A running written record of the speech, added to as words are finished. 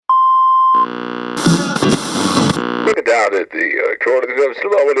Look it down at the corner of the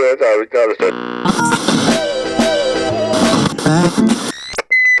slow with the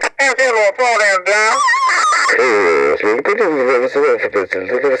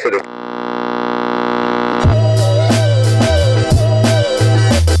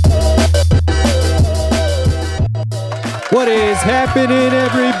What is happening,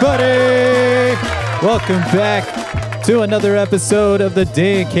 everybody? Welcome back to another episode of the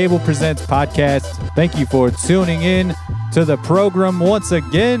Dan Cable Presents podcast. Thank you for tuning in to the program once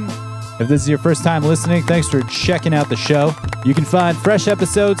again. If this is your first time listening, thanks for checking out the show. You can find fresh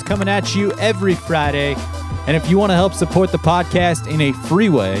episodes coming at you every Friday. And if you want to help support the podcast in a free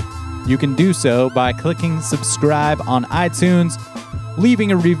way, you can do so by clicking subscribe on iTunes,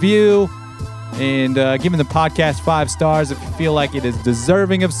 leaving a review, and giving the podcast 5 stars if you feel like it is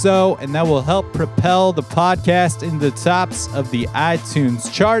deserving of so, and that will help propel the podcast in the tops of the iTunes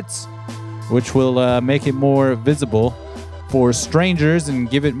charts, which will make it more visible for strangers and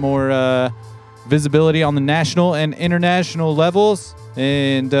give it more visibility on the national and international levels,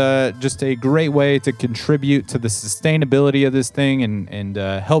 and just a great way to contribute to the sustainability of this thing and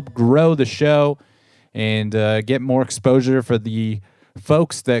help grow the show and get more exposure for the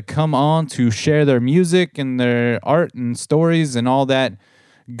folks that come on to share their music and their art and stories and all that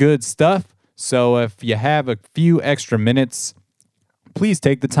good stuff. So if you have a few extra minutes, please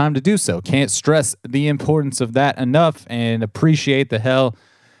take the time to do so. Can't stress the importance of that enough, and appreciate the hell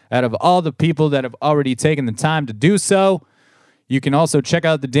out of all the people that have already taken the time to do so. You can also check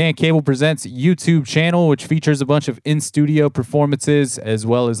out the Dan Cable Presents YouTube channel, which features a bunch of in-studio performances as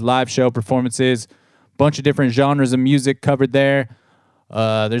well as live show performances. Bunch of different genres of music covered there.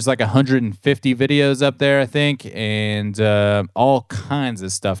 There's like 150 videos up there, I think, and all kinds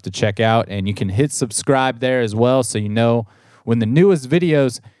of stuff to check out. And you can hit subscribe there as well, so you know when the newest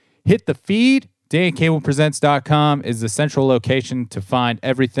videos hit the feed. DanCablePresents.com is the central location to find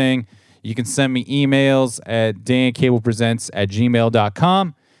everything. You can send me emails at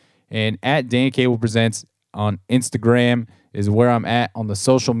dancablepresents@gmail.com, and at DanCablePresents on Instagram is where I'm at on the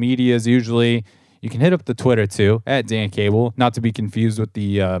social medias usually. You can hit up the Twitter, too, at Dan Cable, not to be confused with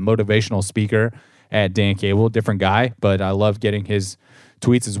the motivational speaker at Dan Cable, different guy, but I love getting his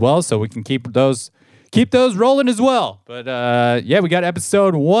tweets as well, so we can keep those rolling as well. But, yeah, we got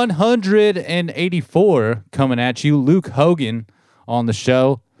episode 184 coming at you. Luke Hogan on the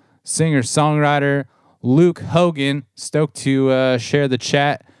show, singer-songwriter Luke Hogan. Stoked to share the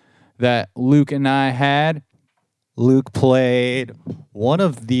chat that Luke and I had. Luke played one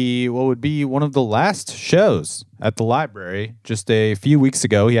of the last shows at the library just a few weeks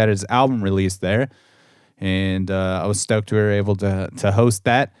ago. He had his album released there, and I was stoked we were able to host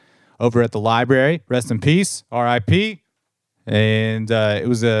that over at the library. Rest in peace, R.I.P. And it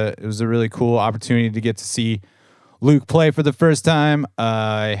was a really cool opportunity to get to see Luke play for the first time.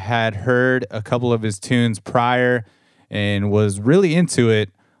 I had heard a couple of his tunes prior and was really into it.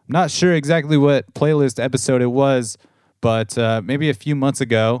 Not sure exactly what playlist episode it was, but maybe a few months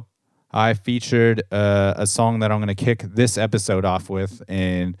ago, I featured a song that I'm going to kick this episode off with,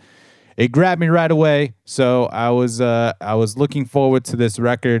 and it grabbed me right away. So I was looking forward to this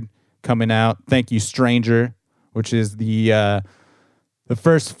record coming out. Thank You, Stranger, which is the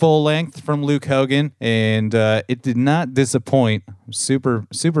first full length from Luke Hogan, and it did not disappoint. I'm super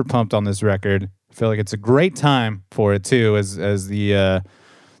pumped on this record. I feel like it's a great time for it too, as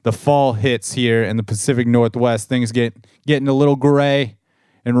the fall hits here in the Pacific Northwest. Things getting a little gray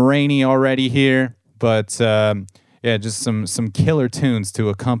and rainy already here, but yeah, just some killer tunes to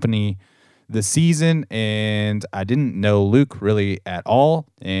accompany the season. And I didn't know Luke really at all,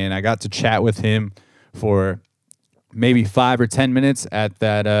 and I got to chat with him for maybe 5 or 10 minutes at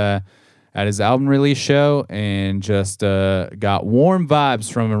that at his album release show, and just got warm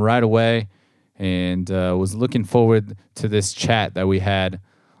vibes from him right away, and was looking forward to this chat that we had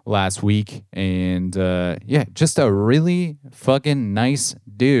last week. And yeah, just a really fucking nice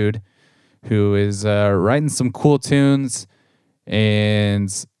dude who is writing some cool tunes, and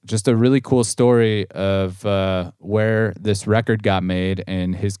just a really cool story of where this record got made,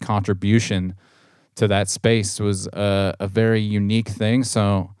 and his contribution to that space was a very unique thing.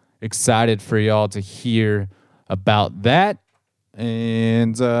 So excited for y'all to hear about that,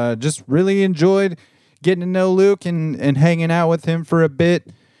 and just really enjoyed getting to know Luke and hanging out with him for a bit,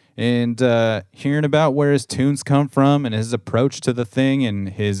 and hearing about where his tunes come from and his approach to the thing, and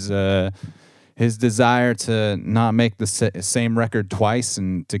his desire to not make the same record twice,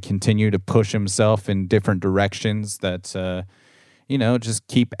 and to continue to push himself in different directions that just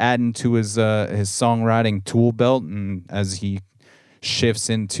keep adding to his songwriting tool belt, and as he shifts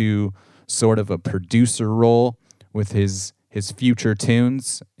into sort of a producer role with his future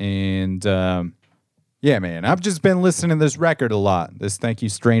tunes. And yeah, man, I've just been listening to this record a lot, this Thank You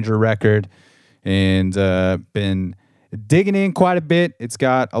Stranger record, and been digging in quite a bit. It's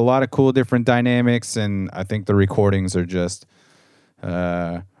got a lot of cool different dynamics, and I think the recordings are just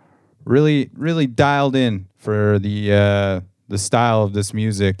really, really dialed in for the style of this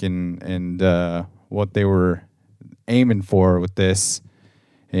music and what they were aiming for with this.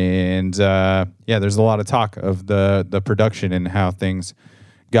 And yeah, there's a lot of talk of the production and how things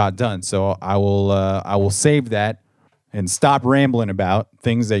got done. So I will save that and stop rambling about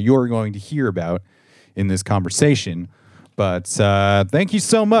things that you're going to hear about in this conversation. But thank you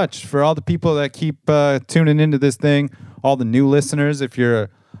so much for all the people that keep tuning into this thing, all the new listeners. If you're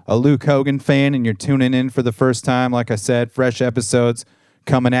a Luke Hogan fan and you're tuning in for the first time, like I said, fresh episodes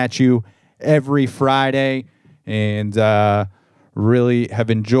coming at you every Friday, and really have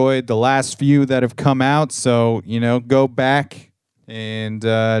enjoyed the last few that have come out. So, go back and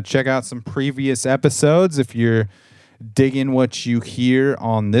check out some previous episodes if you're digging what you hear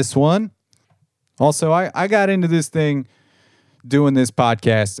on this one. Also, I got into this thing doing this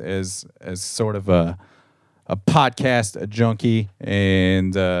podcast as sort of a podcast junkie,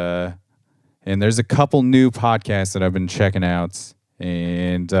 and there's a couple new podcasts that I've been checking out,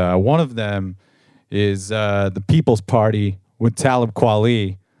 and one of them is The People's Party with Talib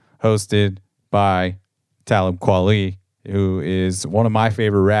Kweli, hosted by Talib Kweli, who is one of my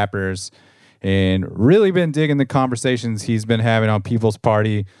favorite rappers, and really been digging the conversations he's been having on People's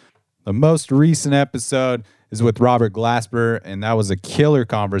Party. The most recent episode is with Robert Glasper, and that was a killer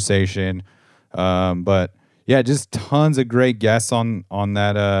conversation. But yeah, just tons of great guests on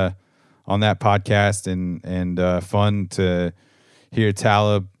that podcast, and fun to hear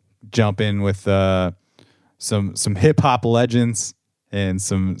Talib jump in with some hip hop legends and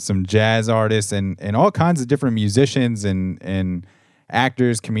some jazz artists and all kinds of different musicians and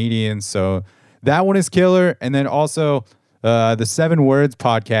actors, comedians. So that one is killer. And then also the 7 Words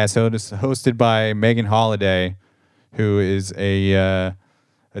podcast hosted by Megan Holiday, who is a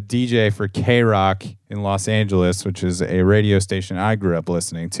DJ for K-Rock in Los Angeles, which is a radio station I grew up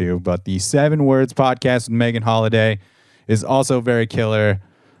listening to. But the 7 Words podcast with Megan Holiday is also very killer.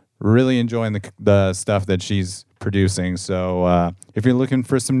 Really enjoying the stuff that she's producing. So if you're looking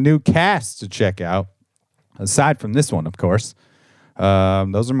for some new casts to check out, aside from this one, of course,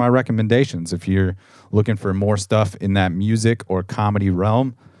 those are my recommendations. If you're looking for more stuff in that music or comedy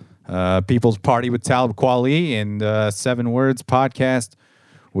realm, People's Party with Talib Kweli and 7 Words podcast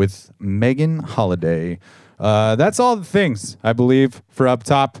with Megan Holiday. That's all the things, I believe, for up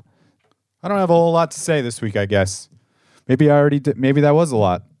top. I don't have a whole lot to say this week, I guess. Maybe I already did. Maybe that was a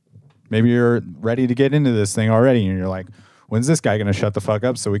lot. Maybe you're ready to get into this thing already, and you're like, when's this guy going to shut the fuck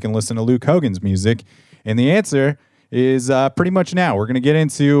up so we can listen to Luke Hogan's music? And the answer is pretty much now. We're going to get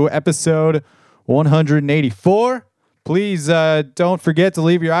into episode 184. Please don't forget to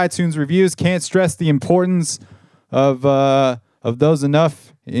leave your iTunes reviews. Can't stress the importance of those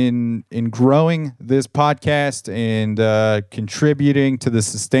enough in growing this podcast and contributing to the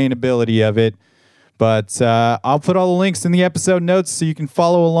sustainability of it. But I'll put all the links in the episode notes so you can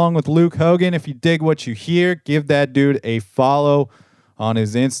follow along with Luke Hogan. If you dig what you hear, give that dude a follow on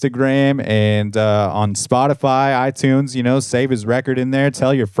his Instagram and on Spotify, iTunes. Save his record in there.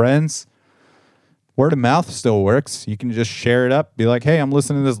 Tell your friends. Word of mouth still works. You can just share it up. Be like, hey, I'm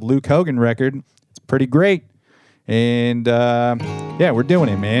listening to this Luke Hogan record. It's pretty great. And yeah, we're doing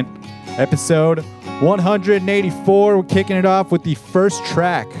it, man. Episode 184. We're kicking it off with the first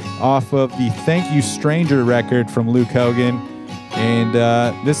track off of the Thank You Stranger record from Luke Hogan. And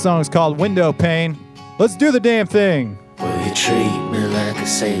this song is called Window Pane. Let's do the damn thing. Well, you treat me like a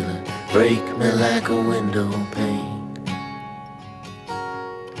sailor, break me like a window pane.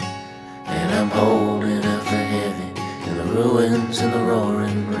 And I'm holding out the heavy in the ruins and the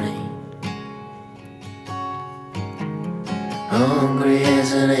roaring rain. Hungry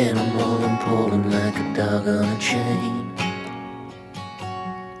as an animal and pulling like a dog on a chain.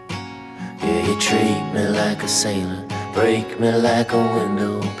 Yeah, you treat me like a sailor, break me like a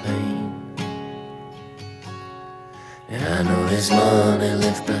window pane. And I know there's money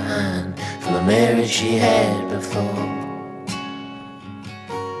left behind from the marriage she had before.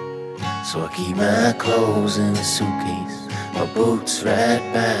 So I keep my clothes in a suitcase, my boots right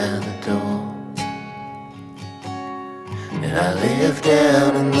by the door. And I live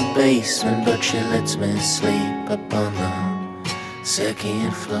down in the basement, but she lets me sleep up on the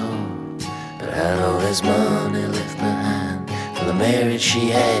second floor. But I know there's money left behind from the marriage she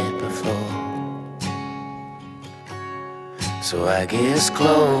had before. So I guess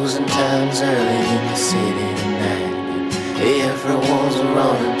closing time's early in the city tonight. Everyone's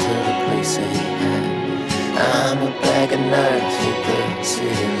running to the place they hide. I'm a bag of nerves with the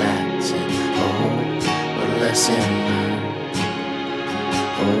city lights, and oh, a lesson learned.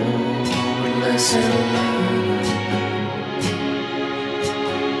 Oh, a lesson learned.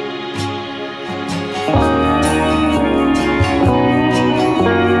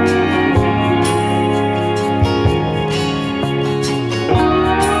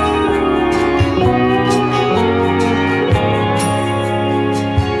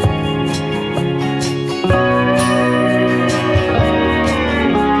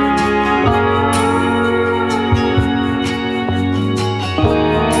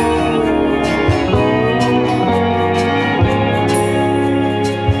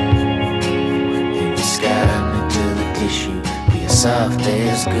 Soft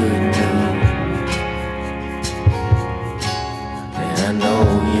as good news. And I know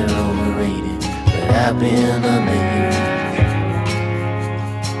you're overrated, but I've been underused.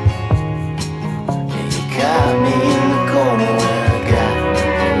 And you caught me in the corner where I got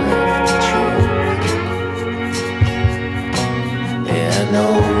left to choose. Yeah, I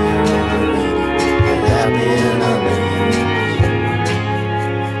know you're overrated, but I've been underused.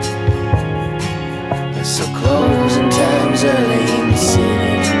 It's so closing time's early in the city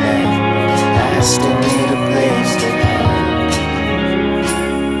tonight. I still need a place to hide,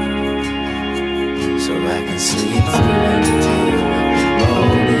 so I can sleep through until the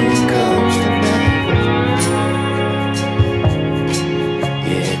morning comes tonight.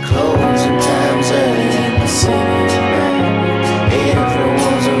 Yeah, closing time's early in the city tonight.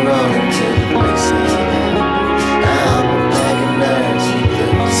 Everyone's running to the place they hide. I'm a bag of nerves with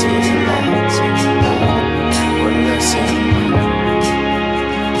the city lights, and one lesson learned.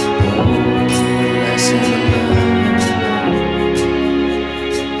 Lesson learned.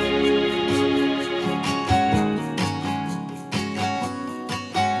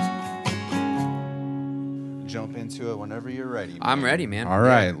 Jump into it whenever you're ready. I'm ready, man. All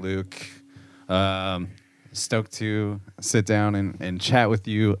right, Luke. Stoked to sit down and chat with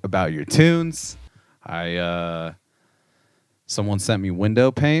you about your tunes. Someone sent me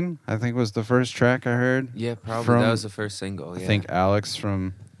Window Pane, I think was the first track I heard. Yeah, probably. From, that was the first single. Yeah. I think Alex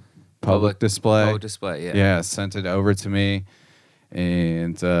from Public Display. Public Display, yeah. Yeah, sent it over to me.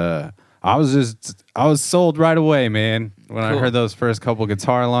 And I was sold right away, man. When I Cool. heard those first couple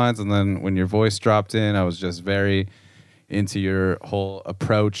guitar lines, and then when your voice dropped in, I was just very into your whole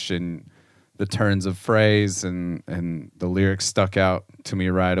approach and the turns of phrase, and the lyrics stuck out to me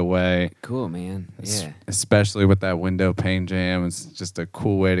right away. Cool, man. Yeah. Especially with that Window Pane jam. It's just a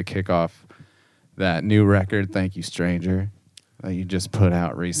cool way to kick off that new record, Thank You Stranger, that you just put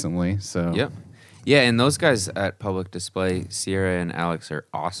out recently. So Yep. Yeah, and those guys at Public Display, Sierra and Alex, are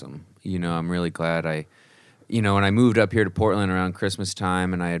awesome. You know, I'm really glad when I moved up here to Portland around Christmas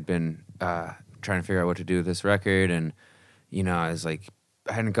time, and I had been trying to figure out what to do with this record, and, I was like,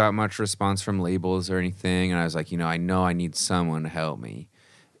 I hadn't got much response from labels or anything, and I was like, I know I need someone to help me.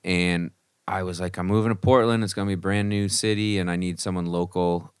 And I was like, I'm moving to Portland. It's going to be a brand new city, and I need someone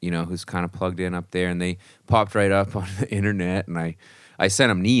local, who's kind of plugged in up there. And they popped right up on the internet, and I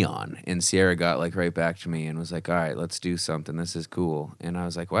sent them Neon, and Sierra got right back to me and was like, all right, let's do something. This is cool. And I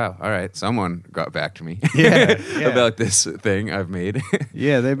was like, wow, all right, someone got back to me about this thing I've made.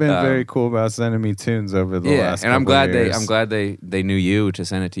 Yeah, they've been very cool about sending me tunes over the last and I'm couple glad of years. I'm glad they knew you to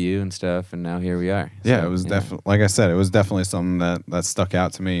send it to you and stuff, and now here we are. Yeah, So, it was definitely, like I said, it was definitely something that stuck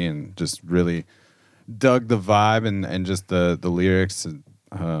out to me, and just really dug the vibe and just the lyrics.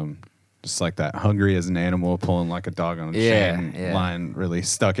 Just like that hungry as an animal pulling like a dog on a chain line really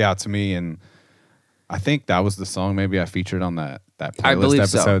stuck out to me. And I think that was the song maybe I featured on that playlist I believe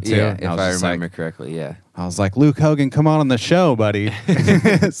episode so. too. Yeah, And if was I just remember correctly, yeah. I was like, Luke Hogan, come on the show, buddy.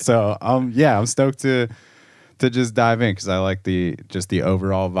 So I'm stoked to just dive in, because I like the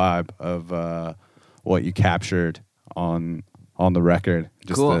overall vibe of what you captured on the record.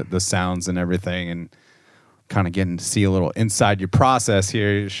 Just Cool. the sounds and everything, and kind of getting to see a little inside your process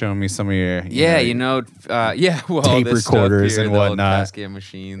here. You're showing me some of your Tape recorders and the old whatnot. Tascam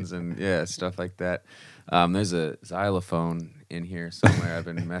machines and stuff like that. There's a xylophone in here somewhere I've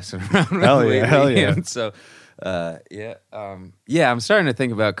been messing around with lately. Hell yeah. And so, I'm starting to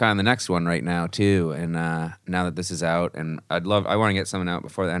think about kind of the next one right now too. And now that this is out, and I want to get something out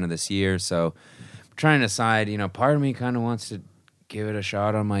before the end of this year. So I'm trying to decide, part of me kind of wants to give it a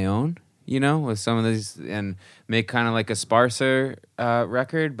shot on my own, with some of these, and make kind of like a sparser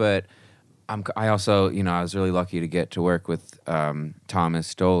record. But I also, I was really lucky to get to work with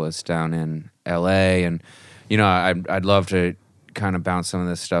Thomas Dolis down in L.A. and, I'd love to kind of bounce some of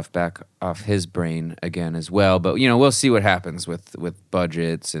this stuff back off his brain again as well. But we'll see what happens with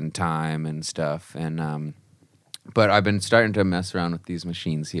budgets and time and stuff. And but I've been starting to mess around with these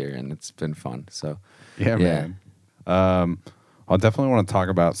machines here, and it's been fun. So Yeah, man. I definitely want to talk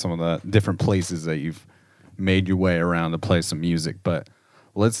about some of the different places that you've made your way around to play some music, but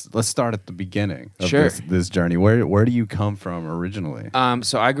let's start at the beginning of Sure. this journey. Where do you come from originally?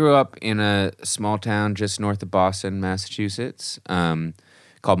 So I grew up in a small town just north of Boston, Massachusetts,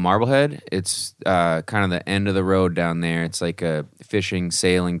 called Marblehead. It's kind of the end of the road down there. It's like a fishing,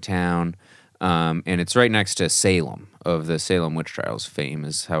 sailing town, and it's right next to Salem, of the Salem witch trials fame,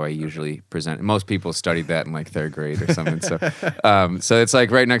 is how I usually present it. Most people studied that in like third grade or something. So it's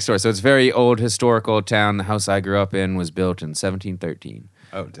like right next door. So it's very old, historical town. The house I grew up in was built in 1713.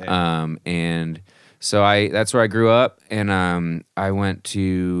 Oh, damn. And so that's where I grew up, and I went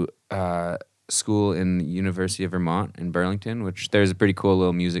to school in the University of Vermont in Burlington, which there's a pretty cool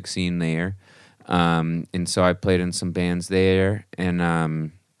little music scene there. And so I played in some bands there,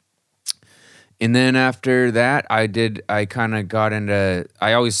 and then after that, I kind of got into,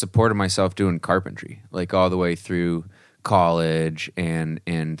 I always supported myself doing carpentry, like all the way through college and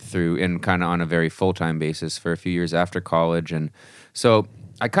kind of on a very full-time basis for a few years after college. And so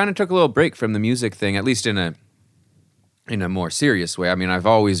I kind of took a little break from the music thing, at least in a more serious way. I mean, I've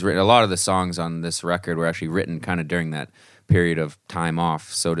always written, a lot of the songs on this record were actually written kind of during that period of time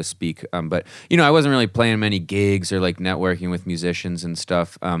off, so to speak. But, I wasn't really playing many gigs or like networking with musicians and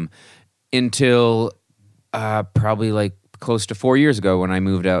stuff until probably like close to 4 years ago when I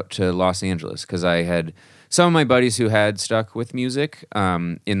moved out to Los Angeles, because I had some of my buddies who had stuck with music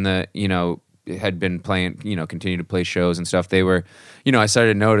had been playing, continue to play shows and stuff. They were, I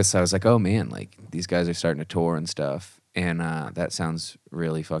started to notice, I was like, oh man, like these guys are starting to tour and stuff. And that sounds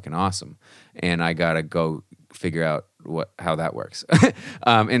really fucking awesome. And I got to go figure out how that works.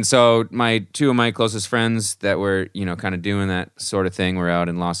 And so two of my closest friends that were, kind of doing that sort of thing were out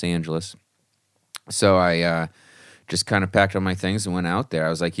in Los Angeles. So I just kind of packed up my things and went out there. I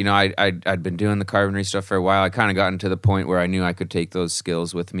was like, I'd been doing the carpentry stuff for a while. I kind of gotten to the point where I knew I could take those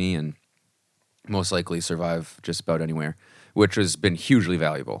skills with me and most likely survive just about anywhere, which has been hugely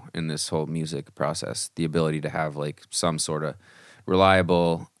valuable in this whole music process. The ability to have like some sort of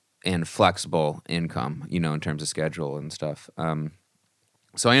reliable and flexible income, in terms of schedule and stuff.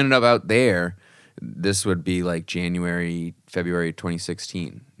 So I ended up out there. This would be like February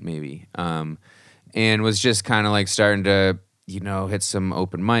 2016, maybe. And was just kind of like starting to, hit some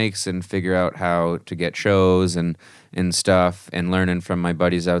open mics and figure out how to get shows and stuff, and learning from my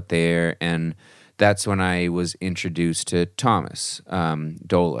buddies out there. And that's when I was introduced to Thomas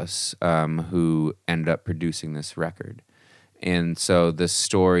Dolus, who ended up producing this record. And so the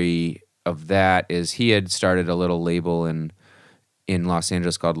story of that is he had started a little label in Los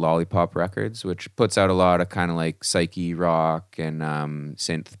Angeles called Lollipop Records, which puts out a lot of kind of like psyche rock and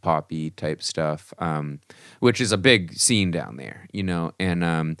synth poppy type stuff, which is a big scene down there,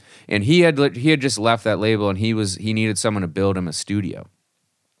 And he had just left that label, and he needed someone to build him a studio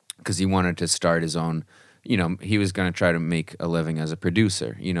because he wanted to start his own. He was going to try to make a living as a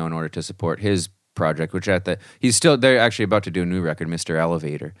producer, in order to support his project, which they're actually about to do a new record, Mr.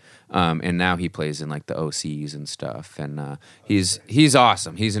 Elevator, and now he plays in like the OCs and stuff, and he's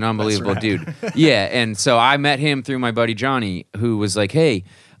awesome. He's an unbelievable dude. Yeah, and so I met him through my buddy Johnny, who was like, hey.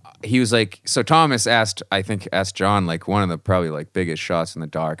 He was like, so Thomas asked John, like one of the probably like biggest shots in the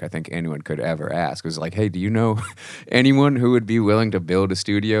dark I think anyone could ever ask, was like, hey, do you know anyone who would be willing to build a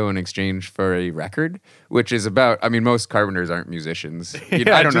studio in exchange for a record? Which is most carpenters aren't musicians.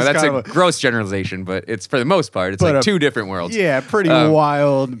 I don't know, that's a gross generalization, but it's for the most part, it's like two different worlds. Yeah, pretty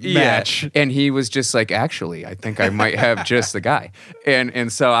wild match. Yeah. And he was just like, actually, I think I might have just the guy.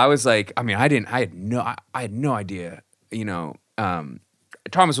 And so I was like, I had no idea,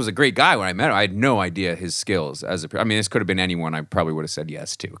 Thomas was a great guy when I met him. I had no idea his skills this could have been anyone I probably would have said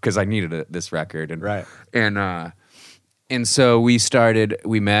yes to, because I needed this record. And, right. And so we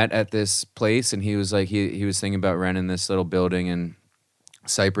met at this place, and he was like, he was thinking about renting this little building in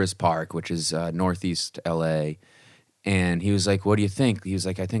Cypress Park, which is northeast LA. And he was like, what do you think? He was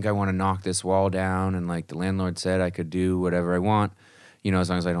like, I think I want to knock this wall down. And like the landlord said I could do whatever I want, as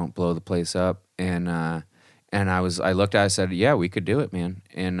long as I don't blow the place up. And I looked at it, I said, yeah, we could do it, man.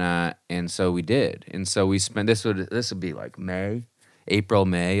 And so we did. And so we spent, this would be like April,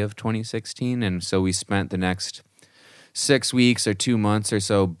 May of 2016. And so we spent the next 6 weeks or 2 months or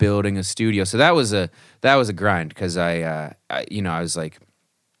so building a studio. So that was a grind, because I was like,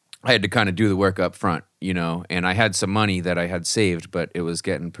 I had to kind of do the work up front, you know, and I had some money that I had saved, but it was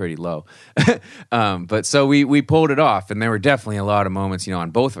getting pretty low. But so we pulled it off, and there were definitely a lot of moments, you know,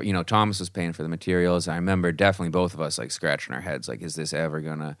 on both, you know, Thomas was paying for the materials. I remember definitely both of us like scratching our heads, like, is this ever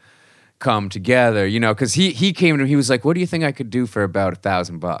gonna come together, you know? Because he came to me, he was like, "What do you think I could do for about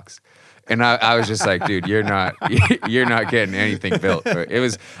 $1,000?" And I was just like, dude, you're not getting anything built. It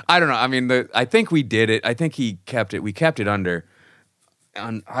was, I don't know. I mean, I think we did it. I think we kept it under.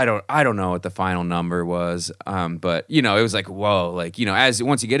 I don't know what the final number was, but you know, it was like, whoa, like, you know,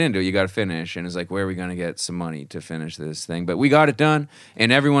 once you get into it, you got to finish, and it's like, where are we gonna get some money to finish this thing? But we got it done,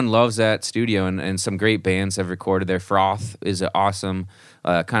 and everyone loves that studio, and some great bands have recorded there. Froth is an awesome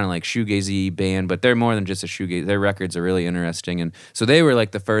kind of like shoegazy band, but they're more than just a shoegaze. Their records are really interesting, and so they were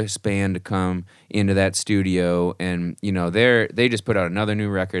like the first band to come into that studio, and you know, they just put out another new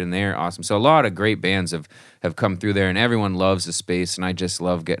record, and they're awesome. So a lot of great bands have come through there, and everyone loves the space, and I just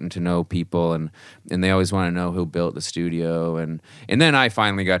love getting to know people, and they always want to know who built the studio, and then I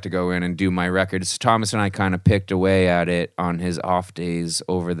finally got to go in and do my records. Thomas and I kind of picked away at it on his off days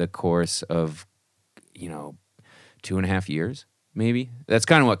over the course of, you know, 2.5 years, maybe. That's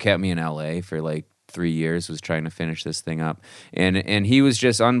kind of what kept me in LA for like 3 years, was trying to finish this thing up, and he was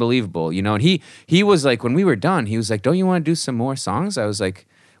just unbelievable, you know. And he was like, when we were done, he was like, "Don't you want to do some more songs?" I was like,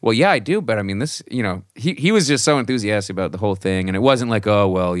 well, yeah, I do, but I mean, this, you know, he was just so enthusiastic about the whole thing, and it wasn't like, oh,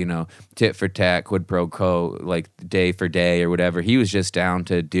 well, you know, tit for tat, quid pro quo, like day for day or whatever. He was just down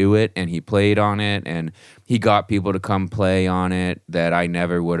to do it, and he played on it, and he got people to come play on it that I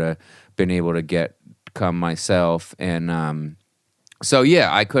never would have been able to come myself, and so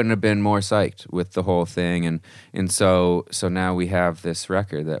yeah, I couldn't have been more psyched with the whole thing, and so now we have this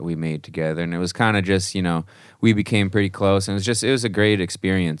record that we made together, and it was kind of just, you know, we became pretty close, and it was a great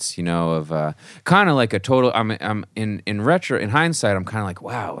experience, you know, of kind of like a total. I'm in hindsight, I'm kind of like,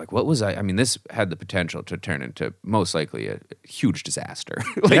 wow, like what was I mean, this had the potential to turn into most likely a huge disaster.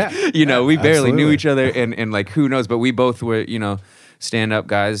 Like, yeah, you know, we barely knew absolutely. each other, and like who knows, but we both were, you know, stand up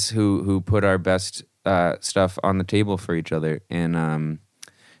guys who put our best stuff on the table for each other, and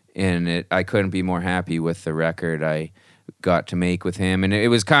I couldn't be more happy with the record I got to make with him, and it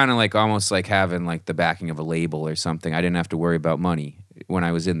was kind of like almost like having like the backing of a label or something. I didn't have to worry about money when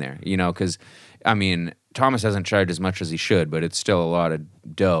I was in there, you know, because I mean, Thomas hasn't charged as much as he should, but it's still a lot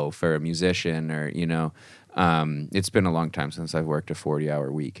of dough for a musician, or you know, it's been a long time since I've worked a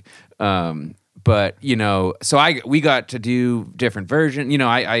 40-hour week. But you know, so we got to do different versions. You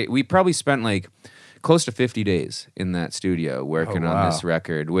know, we probably spent like close to 50 days in that studio working on this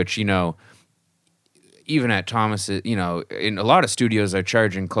record, which, you know, even at Thomas, you know, in a lot of studios are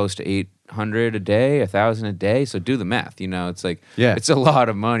charging close to $800 a day, $1,000 a day. So do the math, you know, it's like, Yeah. it's a lot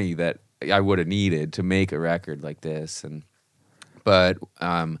of money that I would have needed to make a record like this. But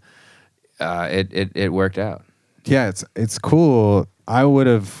it worked out. Yeah, it's cool. I would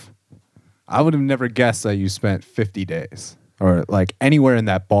have never guessed that you spent 50 days or like anywhere in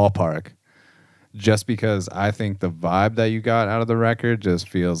that ballpark, just because I think the vibe that you got out of the record just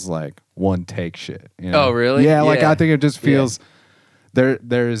feels like one take shit. You know? Oh, really? Yeah, like Yeah. I think it just feels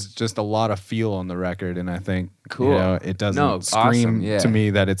there's just a lot of feel on the record, and I think Cool. you know, it doesn't scream awesome, yeah. to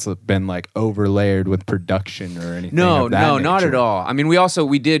me that it's been like overlayered with production or anything. No, of that not at nature. all. I mean,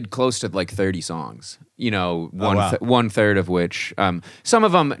 we did close to like 30 songs. You know, one third of which, some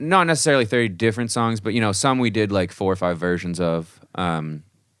of them not necessarily 30 different songs, but you know, some we did like 4 or 5 versions of.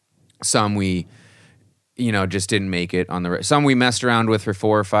 Some we, you know, just didn't make it on the. Some we messed around with for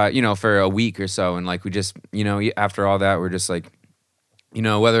 4 or 5, you know, for a week or so, and like we just, you know, after all that, we're just like, you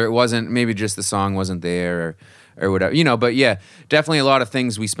know, whether it wasn't, maybe just the song wasn't there or whatever, you know, but yeah, definitely a lot of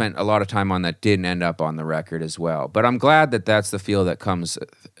things we spent a lot of time on that didn't end up on the record as well. But I'm glad that that's the feel that comes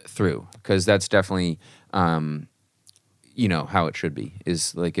through, because that's definitely, you know, how it should be,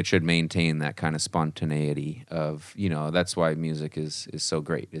 is like it should maintain that kind of spontaneity of, you know, that's why music is so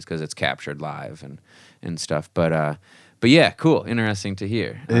great, is because it's captured live and stuff. But yeah, cool, interesting to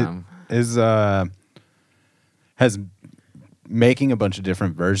hear. Has making a bunch of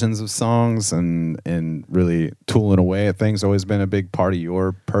different versions of songs and really tooling away at things always been a big part of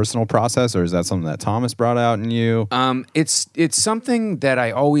your personal process, or is that something that Thomas brought out in you? It's something that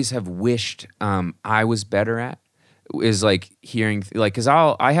I always have wished I was better at, is like hearing, like, because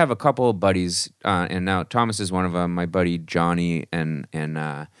I have a couple of buddies, and now Thomas is one of them, my buddy Johnny, and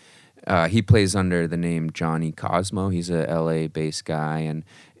he plays under the name Johnny Cosmo. He's a LA-based guy,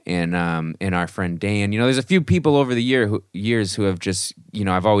 and our friend Dan. You know, there's a few people over the years who have just, you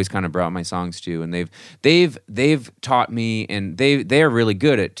know, I've always kind of brought my songs to, and they've taught me, and they're really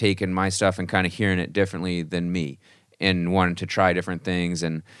good at taking my stuff and kind of hearing it differently than me. and wanted to try different things,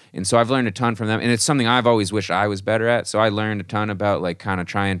 and so I've learned a ton from them, and it's something I've always wished I was better at. So I learned a ton about like kind of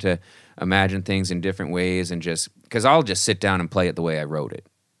trying to imagine things in different ways, and just because I'll just sit down and play it the way I wrote it,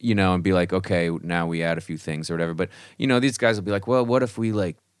 you know, and be like, okay, now we add a few things or whatever. But you know, these guys will be like, well, what if we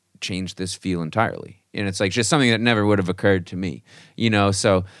like change this feel entirely? And it's like just something that never would have occurred to me, you know.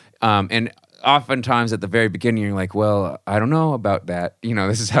 So and oftentimes at the very beginning you're like, well, I don't know about that, you know,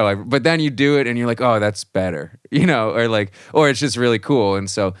 this is how but then you do it and you're like, oh, that's better, you know, or it's just really cool, and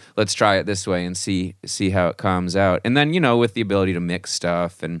so let's try it this way and see how it comes out. And then, you know, with the ability to mix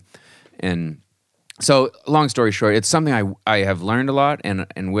stuff and so long story short, it's something I have learned a lot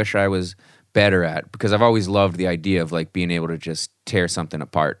and wish I was better at, because I've always loved the idea of like being able to just tear something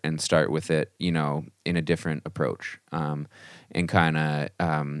apart and start with it, you know, in a different approach, and kind of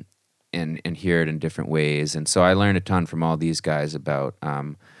and hear it in different ways. And so I learned a ton from all these guys about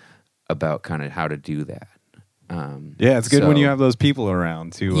kind of how to do that. Yeah, it's good when you have those people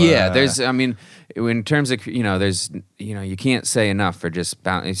around to. Yeah, I mean, in terms of, you know, you can't say enough for just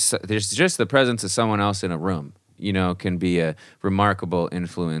there's just the presence of someone else in a room, you know, can be a remarkable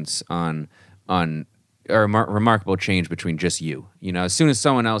influence on or a remarkable change between just you. You know, as soon as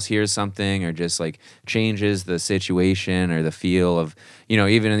someone else hears something or just like changes the situation or the feel of, you know,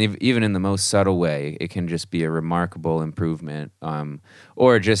 even in the most subtle way, it can just be a remarkable improvement.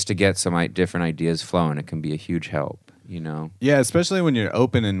 Or just to get some different ideas flowing, it can be a huge help, you know. Yeah, especially when you're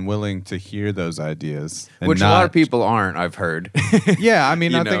open and willing to hear those ideas, and which a lot of people aren't, I've heard. Yeah, I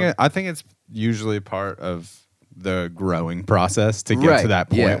mean, You I think it's usually part of the growing process to get to that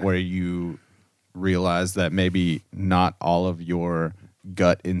point where you realize that maybe not all of your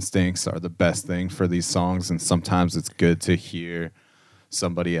gut instincts are the best thing for these songs, and sometimes it's good to hear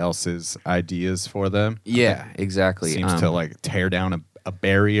somebody else's ideas for them. Yeah, exactly. Seems to like tear down a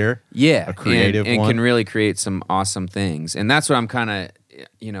barrier. Yeah, a creative and one. can really create some awesome things. And that's what I'm kind of,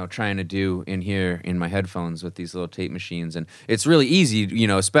 you know, trying to do in here in my headphones with these little tape machines. And it's really easy, you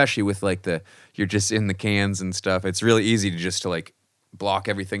know, especially with like you're just in the cans and stuff. It's really easy to just to like block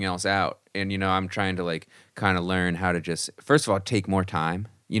everything else out. And, you know, I'm trying to like kind of learn how to just, first of all, take more time,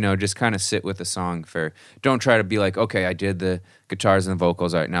 you know, just kind of sit with the song don't try to be like, okay, I did the guitars and the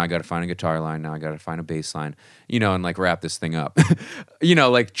vocals. All right, now I got to find a guitar line. Now I got to find a bass line, you know, and like wrap this thing up, you know,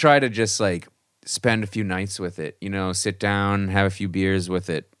 like try to just like spend a few nights with it, you know, sit down, have a few beers with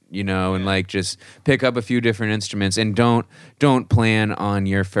it, you know, and like just pick up a few different instruments, and don't plan on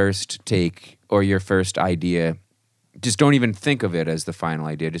your first take or your first idea. Just don't even think of it as the final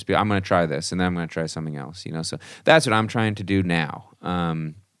idea. Just be, I'm going to try this, and then I'm going to try something else, you know? So that's what I'm trying to do now.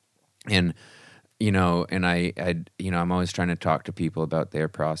 And, you know, and I, you know, I'm always trying to talk to people about their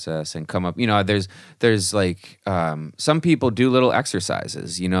process and come up, you know, there's like, some people do little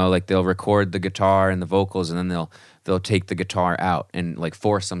exercises, you know, like they'll record the guitar and the vocals, and then they'll take the guitar out and like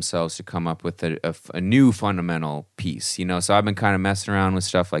force themselves to come up with a new fundamental piece, you know. So I've been kind of messing around with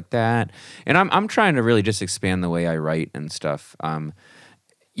stuff like that, and I'm trying to really just expand the way I write and stuff,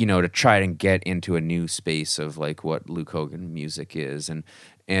 you know, to try and get into a new space of like what Luke Hogan music is,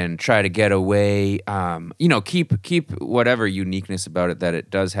 and try to get away, you know, keep whatever uniqueness about it that it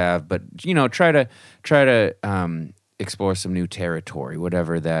does have, but, you know, try to explore some new territory,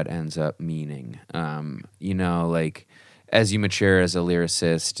 whatever that ends up meaning. You know, like as you mature as a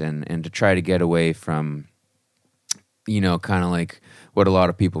lyricist, and to try to get away from, you know, kind of like what a lot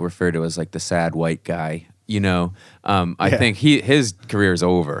of people refer to as like the sad white guy. You know, I think his career is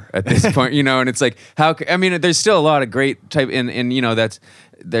over at this point. You know, and it's like I mean, there's still a lot of great type, and you know, that's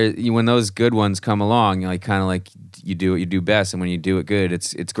there when those good ones come along. Like kind of like you do what you do best, and when you do it good,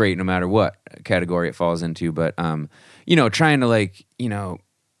 it's great no matter what category it falls into. But you know, trying to like, you know,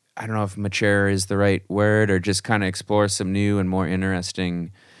 I don't know if mature is the right word, or just kind of explore some new and more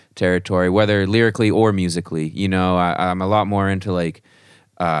interesting territory, whether lyrically or musically. You know, I'm a lot more into like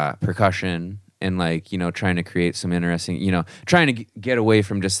percussion. And like, you know, trying to create some interesting, you know, trying to get away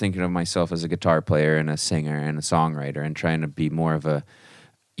from just thinking of myself as a guitar player and a singer and a songwriter, and trying to be more of a,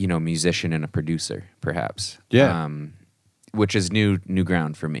 you know, musician and a producer, perhaps. Yeah. Which is new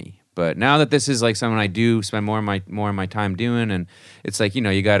ground for me. But now that this is like something I do spend more of my time doing, and it's like, you know,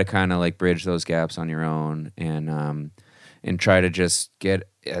 you got to kind of like bridge those gaps on your own, and try to just get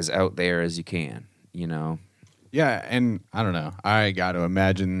as out there as you can, you know. Yeah, and I don't know. I got to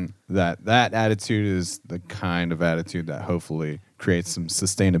imagine that attitude is the kind of attitude that hopefully creates some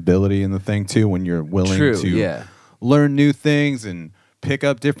sustainability in the thing too, when you're willing to learn new things and pick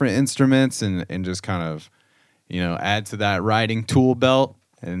up different instruments and just kind of, you know, add to that writing tool belt.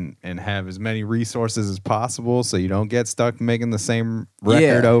 and have as many resources as possible so you don't get stuck making the same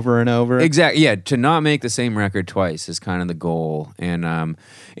record over and over. Exactly. Yeah, to not make the same record twice is kind of the goal. And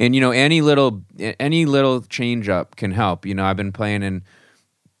you know, any little change up can help. You know, I've been playing in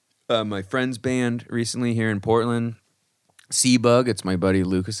my friend's band recently here in Portland. Seabug, it's my buddy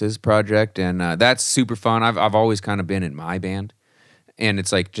Lucas's project, and that's super fun. I've always kind of been in my band. And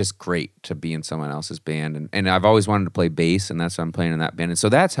it's like just great to be in someone else's band, and I've always wanted to play bass, and that's why I'm playing in that band, and so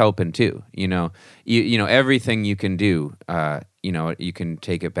that's helping too. You know, you know everything you can do. You know, you can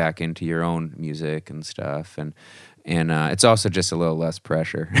take it back into your own music and stuff, and it's also just a little less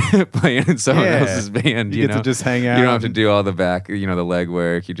pressure playing in someone else's band. You get to just hang out. You don't have to do all the back, you know, the leg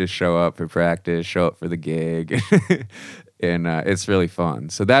work. You just show up for practice, show up for the gig. And it's really fun.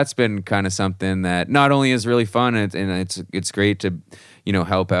 So that's been kind of something that not only is really fun, and it's great to, you know,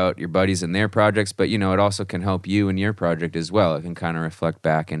 help out your buddies in their projects, but, you know, it also can help you in your project as well. It can kind of reflect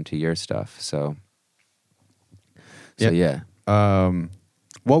back into your stuff. So yeah.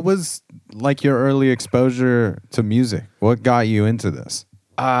 What was like your early exposure to music? What got you into this?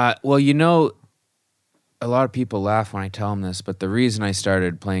 Well, you know, a lot of people laugh when I tell them this, but the reason I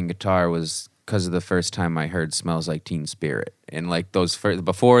started playing guitar was because of the first time I heard "Smells Like Teen Spirit," and like those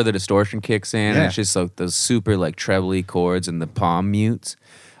before the distortion kicks in, and it's just like those super like trebly chords and the palm mutes.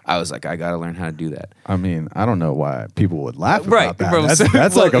 I was like, I gotta learn how to do that. I mean, I don't know why people would laugh Right, about that. bro,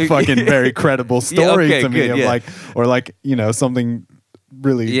 That's like a fucking very credible story okay, to me. good, Of yeah. like, or like, you know, something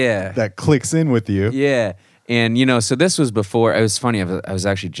really that clicks in with you. Yeah. And, you know, so this was before, it was funny, I was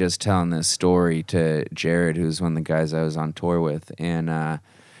actually just telling this story to Jared, who's one of the guys I was on tour with. And,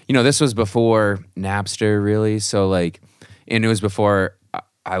 you know, this was before Napster, really. So, like, and it was before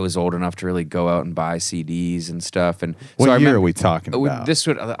I was old enough to really go out and buy CDs and stuff. And What so I year remember, are we talking about?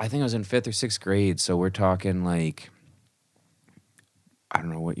 I think I was in 5th or 6th grade. So we're talking like, I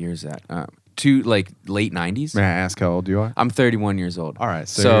don't know, what year is that? Late 90s. May I ask how old you are? I'm 31 years old. All right,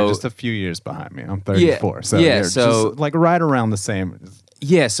 so you're just a few years behind me. I'm 34, so yeah, you're so- just like right around the same.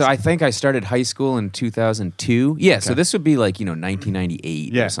 Yeah, so I think I started high school in 2002. Yeah, so this would be like, you know,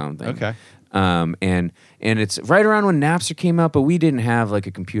 1998 or something. Okay. And it's right around when Napster came out, but we didn't have like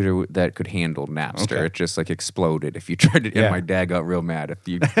a computer that could handle Napster. Okay. It just like exploded if you tried to. Yeah. And my dad got real mad if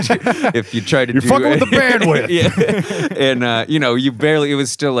you tried to. You're do fucking with the bandwidth. Yeah, and you know, you barely. It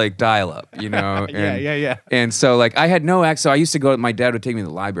was still like dial up. You know. Yeah. And so like I had no access. So I used to go. My dad would take me to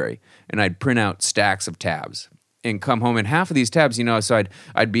the library, and I'd print out stacks of tabs. And come home, and half of these tabs, you know, so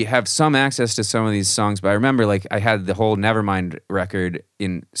I'd have some access to some of these songs, but I remember like I had the whole Nevermind record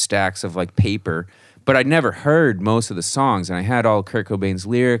in stacks of like paper, but I'd never heard most of the songs, and I had all Kurt Cobain's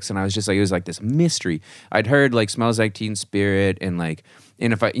lyrics, and I was just like, it was like this mystery. I'd heard like "Smells Like Teen Spirit" and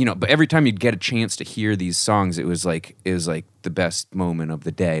if I, you know, but every time you'd get a chance to hear these songs, it was like the best moment of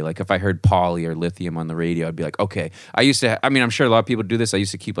the day. Like if I heard Polly or Lithium on the radio, I'd be like, okay. I'm sure a lot of people do this. I used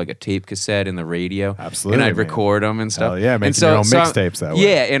to keep like a tape cassette in the radio. Absolutely, And I'd man. record them and stuff. Hell yeah, making your own mixtapes that way.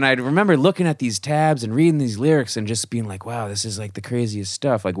 Yeah, and I remember looking at these tabs and reading these lyrics and just being like, wow, this is like the craziest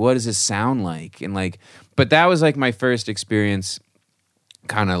stuff. Like, what does this sound like? And like, but that was like my first experience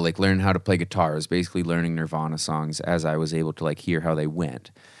kind of like learning how to play guitar. It was basically learning Nirvana songs as I was able to like hear how they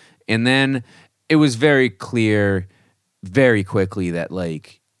went. And then it was very clear very quickly that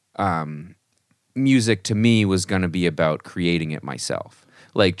like music to me was going to be about creating it myself.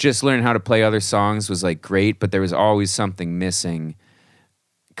 Like just learning how to play other songs was like great, but there was always something missing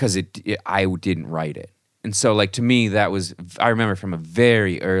because I didn't write it. And so like to me that was, I remember from a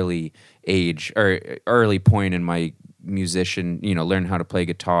very early age or early point in my musician, you know, learning how to play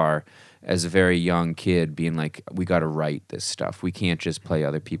guitar as a very young kid, being like, we got to write this stuff. We can't just play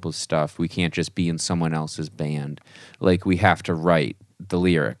other people's stuff. We can't just be in someone else's band. Like we have to write the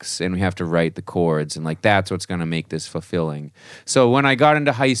lyrics and we have to write the chords, and like that's what's going to make this fulfilling. So when I got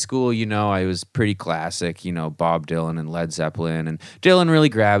into high school, you know, I was pretty classic, you know, Bob Dylan and Led Zeppelin, and Dylan really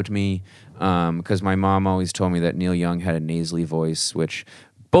grabbed me because my mom always told me that Neil Young had a nasally voice, which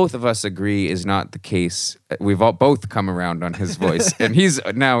both of us agree is not the case. We've both come around on his voice, and he's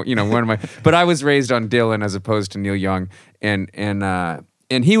now, you know, one of my. But I was raised on Dylan as opposed to Neil Young, and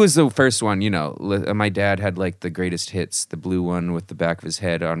he was the first one. You know, my dad had like the greatest hits, the blue one with the back of his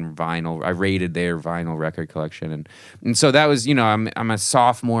head on vinyl. I raided their vinyl record collection, and so that was, you know, I'm a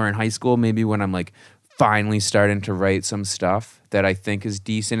sophomore in high school, maybe when I'm like finally starting to write some stuff that I think is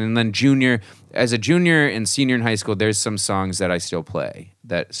decent. And then as a junior and senior in high school, there's some songs that I still play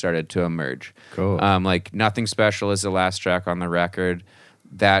that started to emerge. Cool. Like Nothing Special is the last track on the record.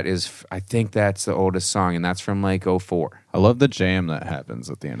 That is, I think that's the oldest song, and that's from like 2004. I love the jam that happens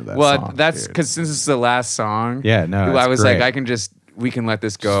at the end of that Well, song. that's dude. because since it's the last song. Yeah, no, I it's was great. like, I can just we can let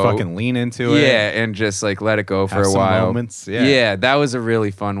this Just go. fucking lean into it. Yeah, and just like let it go for Have a some while. moments, yeah. That was a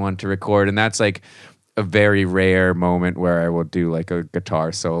really fun one to record, and that's like a very rare moment where I will do like a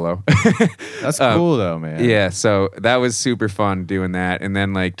guitar solo. That's cool though, man. Yeah, so that was super fun doing that. And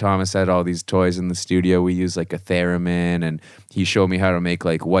then like Thomas had all these toys in the studio. We used like a theremin, and he showed me how to make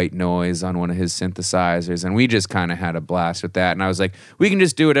like white noise on one of his synthesizers, and we just kind of had a blast with that. And I was like, we can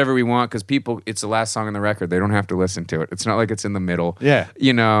just do whatever we want because people, it's the last song on the record. They don't have to listen to it. It's not like it's in the middle. Yeah.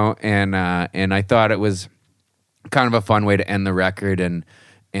 You know, and I thought it was kind of a fun way to end the record, and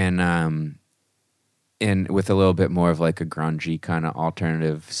with a little bit more of like a grungy kind of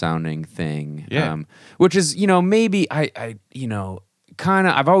alternative sounding thing. Yeah. Which is, you know, maybe I you know, kind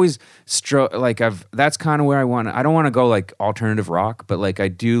of, I've always that's kind of where I don't want to go like alternative rock, but like I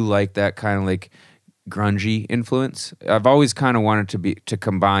do like that kind of like grungy influence. I've always kind of wanted to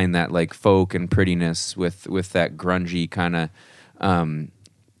combine that like folk and prettiness with that grungy kind of,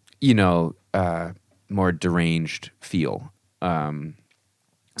 you know, more deranged feel.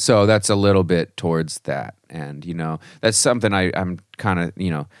 So that's a little bit towards that. And, you know, that's something I'm kind of,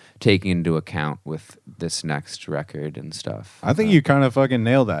 you know, taking into account with this next record and stuff. I think you kind of fucking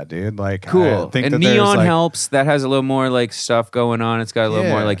nailed that, dude. Like, Cool. I think And that there's, Neon like, helps. That has a little more like stuff going on. It's got a little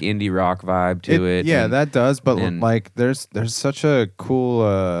more Yeah. like indie rock vibe to it. Yeah, and- that does. But and- like, there's such a cool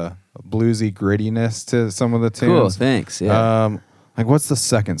bluesy grittiness to some of the tunes. Cool, thanks. Yeah. Like, what's the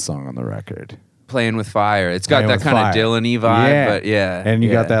second song on the record? Playing with Fire. It's got Playing that with kind of Fire. Dylan-y vibe, Yeah. but yeah. And you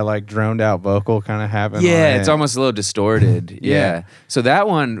yeah. got that like droned out vocal kind of happening. Yeah, on it's it. almost a little distorted. Yeah. Yeah. So that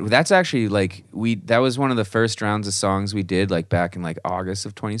one, that's actually like that was one of the first rounds of songs we did like back in like August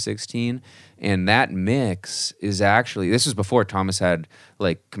of 2016. And that mix is actually, this was before Thomas had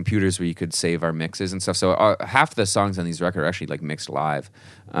like computers where you could save our mixes and stuff. So half the songs on these records are actually like mixed live.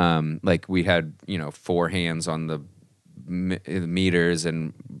 Like we had, you know, 4 hands on the meters,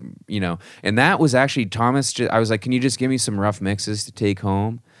 and you know, and that was actually Thomas. I was like, can you just give me some rough mixes to take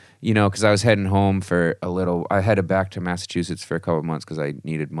home? You know, because I was heading home for a little. I headed back to Massachusetts for a couple of months because I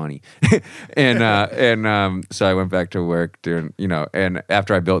needed money, and so I went back to work doing, you know, and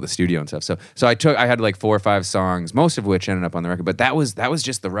after I built the studio and stuff. So I had like 4 or 5 songs, most of which ended up on the record. But that was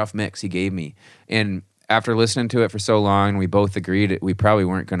just the rough mix he gave me, and after listening to it for so long, we both agreed we probably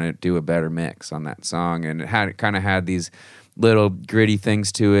weren't going to do a better mix on that song, and it kind of had these little gritty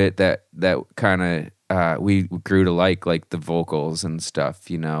things to it that kind of we grew to like the vocals and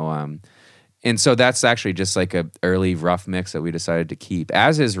stuff, you know. And so that's actually just like a early rough mix that we decided to keep,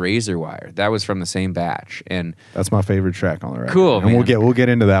 as is Razor Wire. That was from the same batch, and That's my favorite track on the record. Cool, and man. we'll get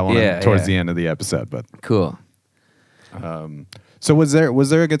into that one Yeah, towards yeah. the end of the episode. But cool. so was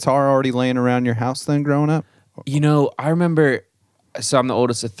there a guitar already laying around your house then growing up? You know, I remember. So I'm the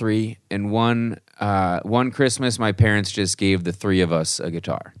oldest of 3, and one Christmas, my parents just gave the 3 of us a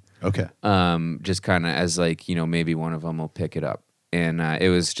guitar. Okay. Just kind of as like, you know, maybe one of them will pick it up, and it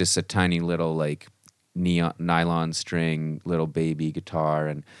was just a tiny little like nylon string little baby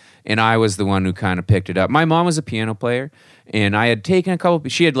guitar, and I was the one who kind of picked it up. My mom was a piano player, and I had taken a couple.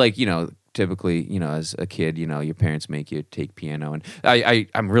 She had like, you know, typically, you know, as a kid, you know, your parents make you take piano, and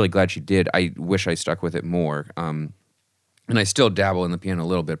I'm really glad she did. I wish I stuck with it more. And I still dabble in the piano a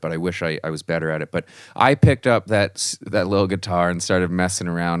little bit, but I wish I was better at it. But I picked up that little guitar and started messing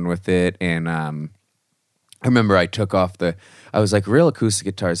around with it. And I remember I was like, real acoustic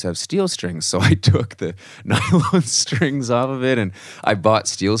guitars have steel strings. So I took the nylon strings off of it, and I bought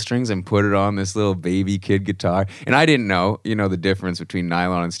steel strings and put it on this little baby kid guitar. And I didn't know, you know, the difference between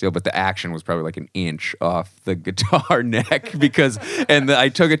nylon and steel, but the action was probably like an inch off the guitar neck I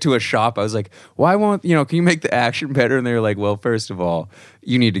took it to a shop. I was like, why won't, you know, can you make the action better? And they were like, well, first of all,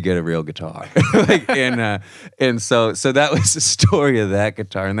 you need to get a real guitar. And so that was the story of that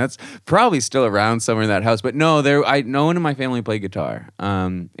guitar. And that's probably still around somewhere in that house. But no, no one in my family played guitar.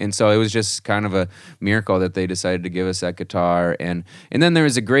 And so it was just kind of a miracle that they decided to give us that guitar. And then there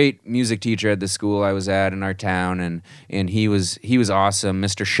was a great music teacher at the school I was at in our town, and he was awesome,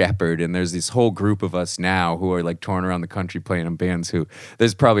 Mr. Shepherd. And there's this whole group of us now who are like touring around the country playing in bands who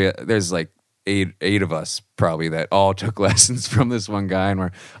there's like eight of us probably that all took lessons from this one guy, and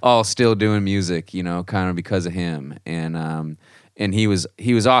we're all still doing music, you know, kind of because of him. And he was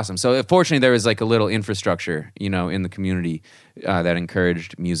awesome. So fortunately, there was like a little infrastructure, you know, in the community that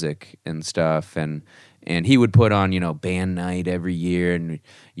encouraged music and stuff. And he would put on, you know, band night every year, and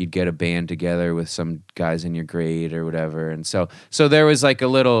you'd get a band together with some guys in your grade or whatever. And so there was like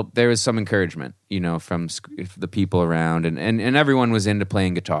there was some encouragement, you know, from the people around, and everyone was into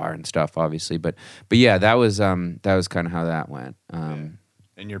playing guitar and stuff, obviously. But yeah, that was kind of how that went.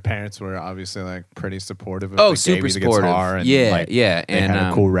 And your parents were obviously like pretty supportive. Of Oh, they super gave you the supportive. guitar and, Yeah, like, yeah, They and,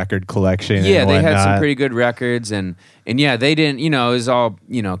 had a cool record collection. Yeah, and they had some whatnot. pretty good records, and yeah, they didn't. You know, it was all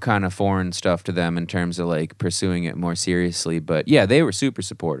kind of foreign stuff to them in terms of like pursuing it more seriously. But yeah, they were super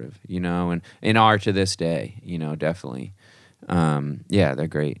supportive. And are to this day. Definitely. Yeah, they're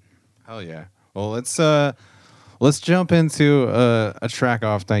great. Hell yeah. Well, let's jump into a track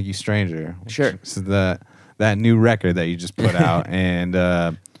off "Thank You, Stranger." Sure. This is that new record that you just put out, and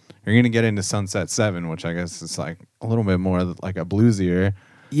you're gonna get into "Sunset 7," which I guess is like a little bit more like a bluesier.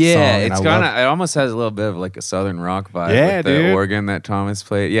 Yeah, song, and it's I kind love- of. It almost has a little bit of like a southern rock vibe. Yeah, with the dude. organ that Thomas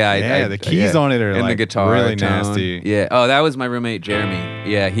played. Yeah, Yeah, the keys on it are, and like, the guitar really tone. nasty. Yeah. Oh, that was my roommate Jeremy.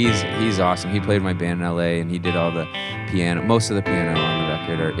 Yeah, he's awesome. He played in my band in L.A. and he did all the piano, most of the piano on the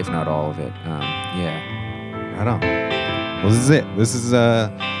record, or if not all of it. Yeah. Right on. Well, this is it. This is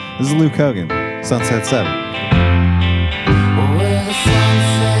Luke Hogan, "Sunset 7." Well, the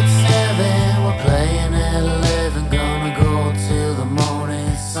sunset's 7, we're playing at 11, gonna go till the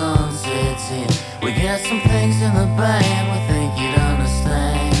morning sun sets in. We got some things in the band we think you'd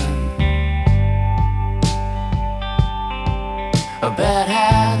understand about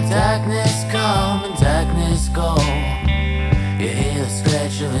how darkness come and darkness go. You hear the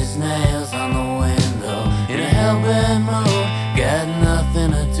scratch of his nails on the window. In a hellbent mood, got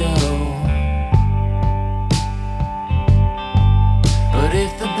nothing to do. But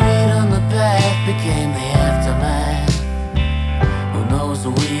if the beat on the path became the aftermath, who knows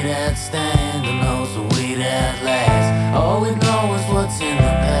where we'd outstand, who knows where we'd outlast. All we know is what's in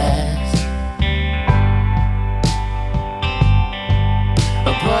the past.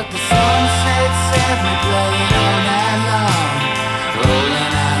 But the sunset's have me playing all night long,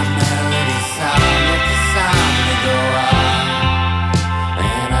 rolling out melody song after song to go on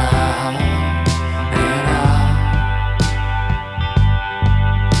and on and on.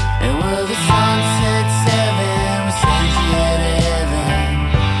 And will the sunset 7 will send you to heaven?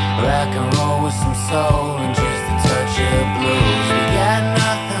 Rock and roll with some soul and just a touch of blues. We got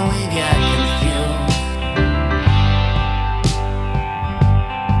nothing, we got confused.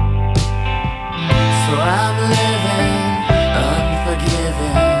 So I'm living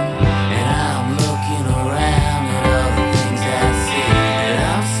unforgiving, and I'm looking around at all the things I see, and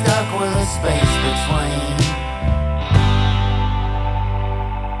I'm stuck with a space between.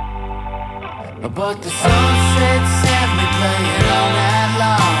 But the sunsets have me playing all night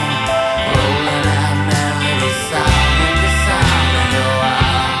long, rolling out melody song after song to go on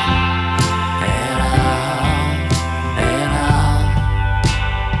and on and on.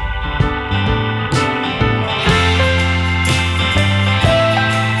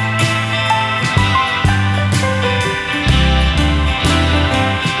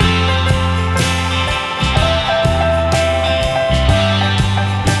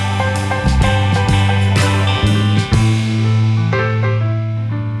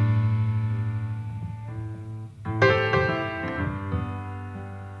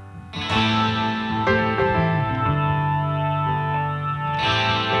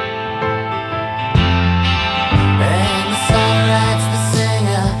 And the sun writes the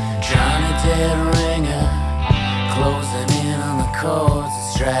singer, Johnny Dead Ringer, closing in on the chords that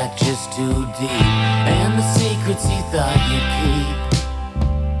strike just too deep, and the secrets he thought you'd keep.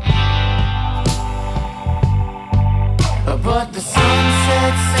 But the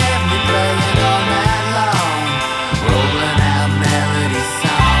sunsets have me playing all night long, rolling out melody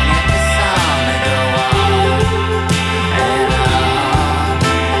song after song to go on and on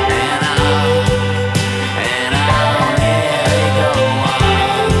and on. And on, yeah, they go on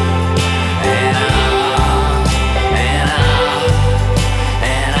and on and on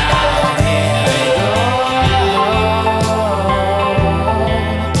and on, yeah, they go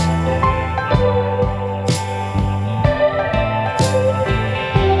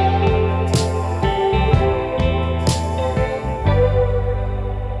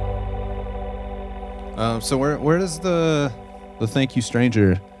So where does the "Thank You,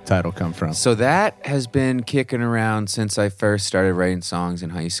 Stranger" title come from? So that has been kicking around since I first started writing songs in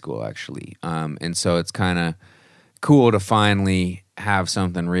high school, actually. And so it's kind of cool to finally have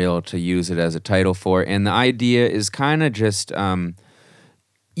something real to use it as a title for. And the idea is kind of just, a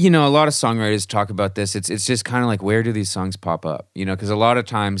lot of songwriters talk about this. It's just kind of like, where do these songs pop up? Because a lot of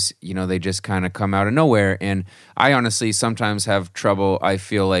times, they just kind of come out of nowhere. And I honestly sometimes have trouble. I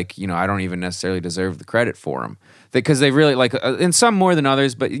feel like, I don't even necessarily deserve the credit for them. Because they really like, and some more than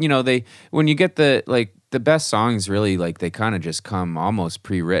others, but when you get the best songs, really like they kind of just come almost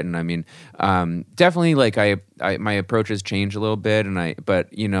pre-written. I mean, definitely like I my approach has changed a little bit, but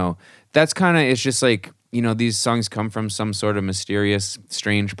that's kind of, it's just like these songs come from some sort of mysterious,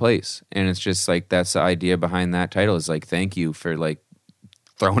 strange place, and it's just like that's the idea behind that title is like thank you for like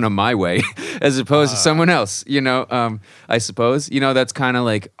throwing them my way as opposed to someone else. I suppose that's kind of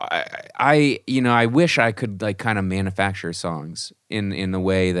like I wish I could like kind of manufacture songs in the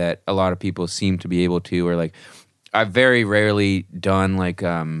way that a lot of people seem to be able to, or like I've very rarely done like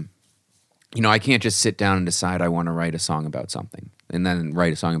I can't just sit down and decide I want to write a song about something and then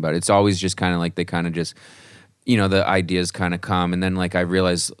write a song about it. It's always just kind of like they kind of just, the ideas kind of come, and then like I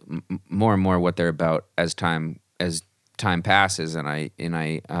realize more and more what they're about as time passes, and I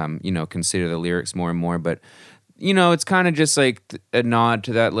consider the lyrics more and more. But it's kind of just like a nod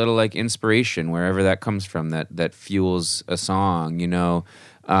to that little like inspiration wherever that comes from that fuels a song.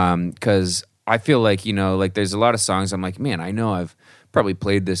 Because I feel like like there's a lot of songs I'm like, man, I know I've probably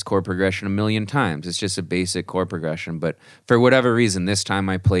played this chord progression a million times. It's just a basic chord progression. But for whatever reason, this time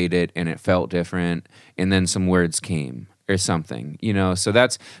I played it and it felt different. And then some words came or something, So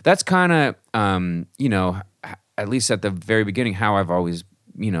that's kind of, at least at the very beginning, how I've always,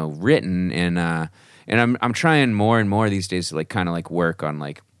 written. And I'm trying more and more these days to like kind of like work on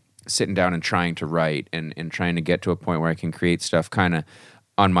like sitting down and trying to write and trying to get to a point where I can create stuff kind of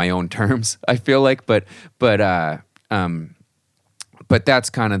on my own terms, I feel like. But that's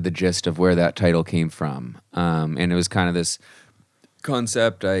kind of the gist of where that title came from. And it was kind of this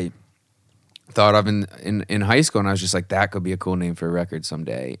concept I thought of in high school, and I was just like, that could be a cool name for a record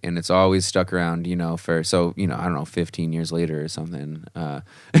someday. And it's always stuck around, I don't know, 15 years later or something.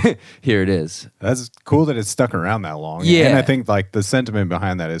 Here it is. That's cool that it's stuck around that long. Yeah. And I think like the sentiment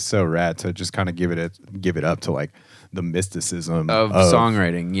behind that is so rad to just kind of give it up to like the mysticism of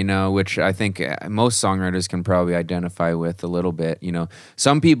songwriting, which I think most songwriters can probably identify with a little bit.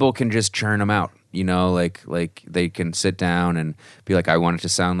 Some people can just churn them out, like they can sit down and be like, I want it to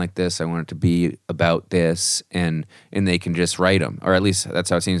sound like this, I want it to be about this, and they can just write them, or at least that's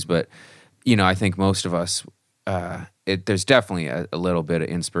how it seems. But I think most of us, there's definitely a little bit of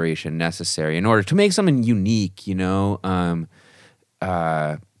inspiration necessary in order to make something unique,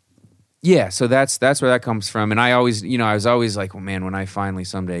 Yeah, so that's where that comes from. And I always, I was always like, well, man, when I finally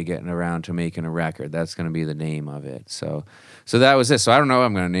someday getting around to making a record, that's going to be the name of it. So that was it. So I don't know what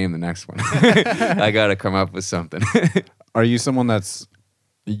I'm going to name the next one. I got to come up with something. Are you someone that's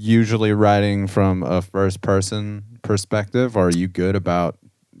usually writing from a first person perspective, or are you good about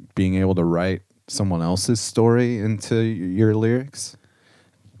being able to write someone else's story into your lyrics?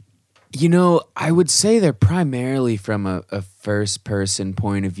 I would say they're primarily from a first person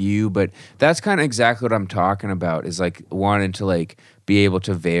point of view, but that's kind of exactly what I'm talking about, is like wanting to like be able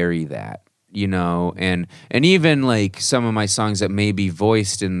to vary that, and even like some of my songs that may be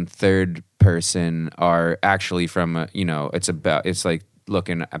voiced in third person are actually from it's like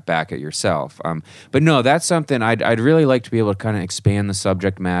looking back at yourself. But no, that's something I'd really like to be able to kind of expand the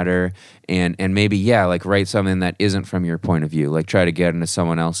subject matter and maybe, like write something that isn't from your point of view, like try to get into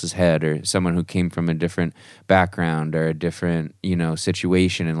someone else's head or someone who came from a different background or a different,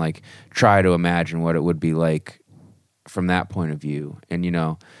 situation, and like try to imagine what it would be like from that point of view. And,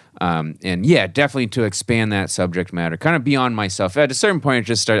 definitely to expand that subject matter, kind of beyond myself. At a certain point, it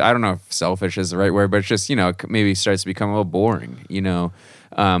just starts, I don't know if selfish is the right word, but it's just, maybe starts to become a little boring,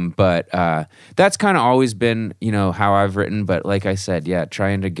 But that's kind of always been, how I've written. But like I said,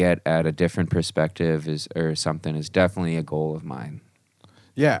 trying to get at a different perspective is definitely a goal of mine.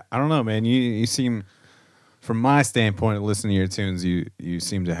 Yeah, I don't know, man. You seem, from my standpoint of listening to your tunes, you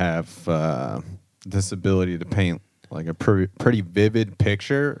seem to have this ability to paint like a pretty vivid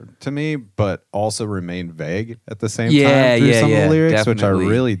picture to me, but also remain vague at the same time through some of the lyrics, definitely. which I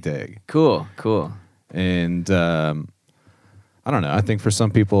really dig. Cool. And I don't know. I think for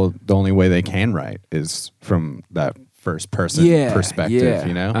some people, the only way they can write is from that first person perspective,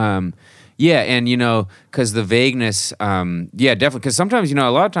 and because the vagueness, definitely. Because sometimes, a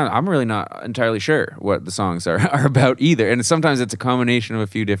lot of times I'm really not entirely sure what the songs are about either, and sometimes it's a combination of a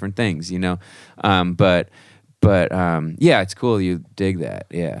few different things, But it's cool you dig that.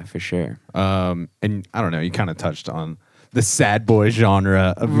 Yeah, for sure. And I don't know, you kind of touched on the sad boy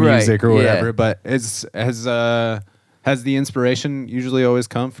genre of music or whatever, but has the inspiration usually always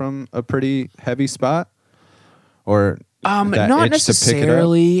come from a pretty heavy spot? Or that not itch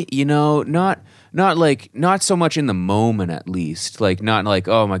necessarily, not so much in the moment, at least. Like not like,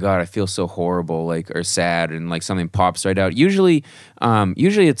 oh my God, I feel so horrible, like, or sad, and like something pops right out. Usually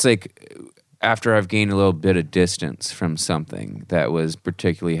it's like after I've gained a little bit of distance from something that was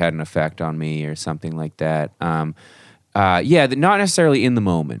particularly had an effect on me or something like that. Not necessarily in the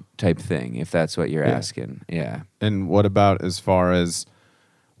moment type thing, if that's what you're asking. Yeah. And what about as far as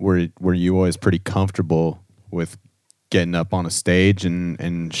were you always pretty comfortable with getting up on a stage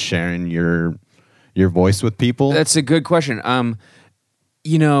and sharing your voice with people? That's a good question.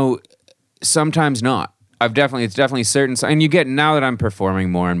 Sometimes not. It's definitely certain, and you get, now that I'm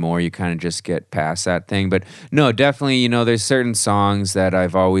performing more and more, you kind of just get past that thing. But no, definitely, there's certain songs that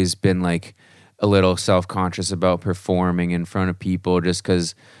I've always been like a little self-conscious about performing in front of people, just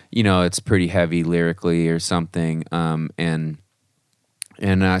because, it's pretty heavy lyrically or something. So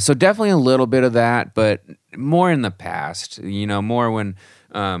definitely a little bit of that, but more in the past, more when,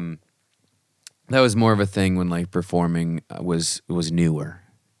 that was more of a thing when like performing was newer.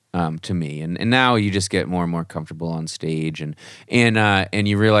 To me, and now you just get more and more comfortable on stage, and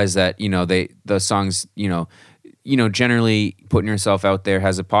you realize that the songs generally putting yourself out there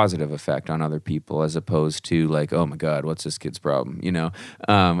has a positive effect on other people, as opposed to like, oh my God, what's this kid's problem,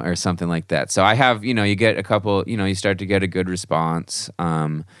 or something like that. So I have, you get a couple, you start to get a good response,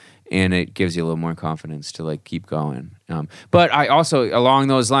 and it gives you a little more confidence to like keep going. But I also, along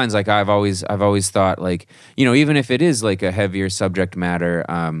those lines, like I've always thought, like, even if it is like a heavier subject matter,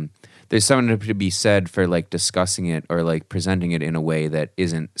 there's something to be said for like discussing it or like presenting it in a way that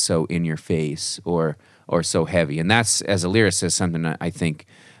isn't so in your face or so heavy. And that's, as a lyricist, something that I think,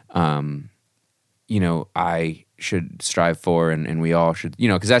 I should strive for, and we all should,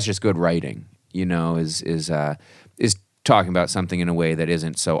 because that's just good writing, is talking about something in a way that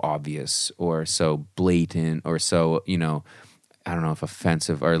isn't so obvious or so blatant or so, I don't know if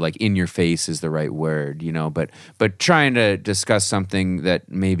offensive or like in your face is the right word, but trying to discuss something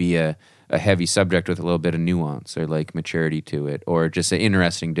that may be a heavy subject with a little bit of nuance or like maturity to it, or just an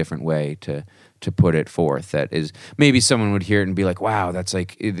interesting different way to put it forth. That is, maybe someone would hear it and be like, wow, that's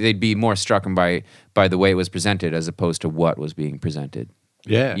like, they'd be more struck by the way it was presented as opposed to what was being presented.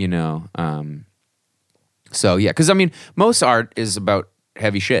 Yeah. So yeah, because I mean, most art is about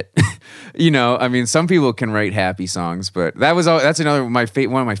heavy shit. Some people can write happy songs, but that's another one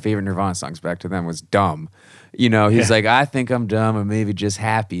of my favorite Nirvana songs. Back to them was "Dumb." He's like, I think I'm dumb or maybe just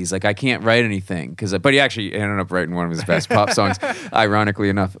happy. He's like, I can't write anything but he actually ended up writing one of his best pop songs, ironically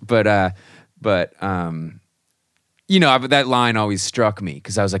enough. But that line always struck me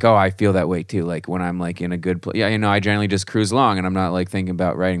because I was like, oh, I feel that way too. Like when I'm like in a good place, I generally just cruise along and I'm not like thinking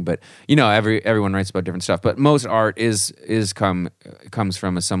about writing. But everyone writes about different stuff. But most art comes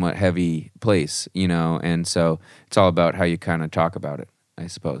from a somewhat heavy place, and so it's all about how you kind of talk about it, I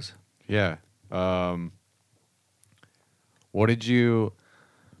suppose. Yeah. What did you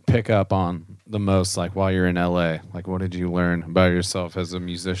pick up on the most, like while you're in LA? Like, what did you learn about yourself as a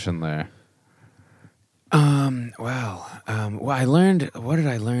musician there? I learned. What did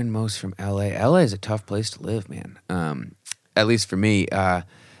I learn most from LA? LA is a tough place to live, man. At least for me. What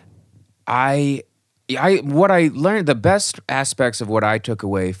I learned, the best aspects of what I took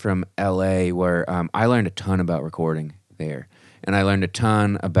away from LA were, I learned a ton about recording there, and I learned a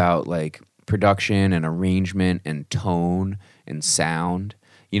ton about like production and arrangement and tone and sound.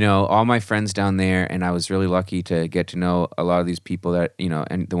 All my friends down there, and I was really lucky to get to know a lot of these people that,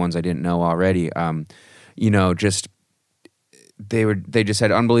 and the ones I didn't know already. They just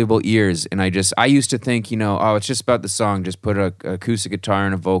had unbelievable ears, and I used to think, it's just about the song, just put a acoustic guitar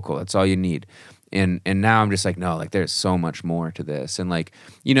and a vocal, that's all you need. And now I'm just like, no, like there's so much more to this. And like,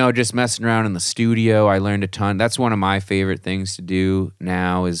 just messing around in the studio, I learned a ton. That's one of my favorite things to do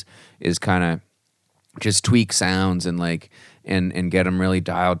now is kind of just tweak sounds and like, and get them really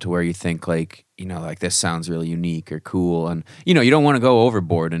dialed to where you think like, like this sounds really unique or cool. And, you don't want to go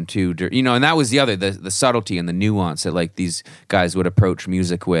overboard and and that was the subtlety and the nuance that like these guys would approach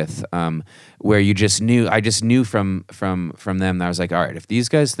music with, where I just knew from them that I was like, all right, if these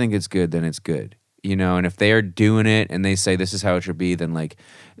guys think it's good, then it's good. And if they are doing it and they say this is how it should be, then like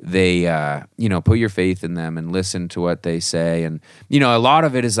they, put your faith in them and listen to what they say. And, a lot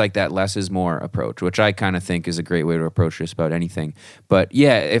of it is like that less is more approach, which I kind of think is a great way to approach just about anything. But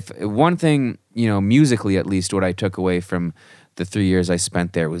yeah, if one thing, musically at least, what I took away from the 3 years I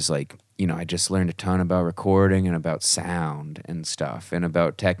spent there was like, I just learned a ton about recording and about sound and stuff and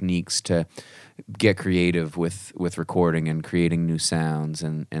about techniques to get creative with recording and creating new sounds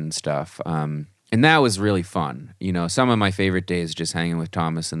and stuff. And that was really fun. Some of my favorite days just hanging with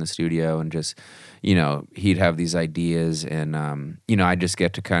Thomas in the studio and just, he'd have these ideas and, I just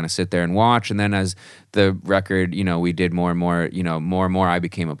get to kind of sit there and watch. And then as the record, we did more and more, more and more, I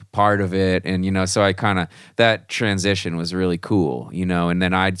became a part of it. And, so I kind of, that transition was really cool, and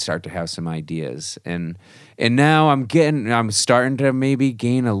then I'd start to have some ideas. And now I'm starting to maybe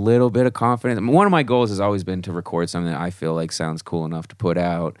gain a little bit of confidence. One of my goals has always been to record something that I feel like sounds cool enough to put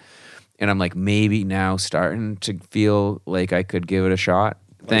out. And I'm like maybe now starting to feel like I could give it a shot.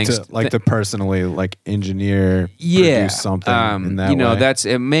 thanks. To personally like engineer, produce something in that you know, way. that's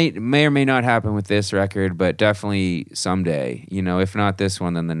it. May or may not happen with this record, but definitely someday. You know, if not this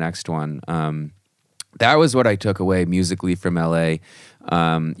one, then the next one. That was what I took away musically from LA.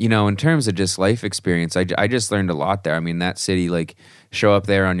 You know, in terms of just life experience, I just learned a lot there. I mean, that city, like, show up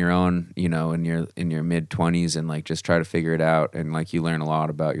there on your own, you know, in your mid-20s and like just try to figure it out, and like you learn a lot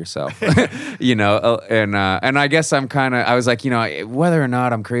about yourself. You know, and I guess I was like, you know, whether or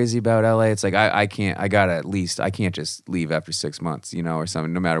not I'm crazy about LA, it's like I can't just leave after 6 months, you know, or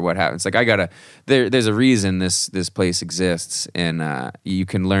something, no matter what happens. Like there's a reason this place exists, and you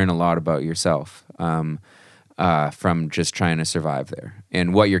can learn a lot about yourself. From just trying to survive there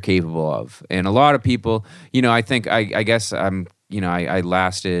and what you're capable of. And a lot of people, you know, I think, I guess I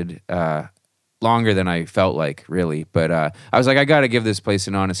lasted longer than I felt like, really. But I was like, I got to give this place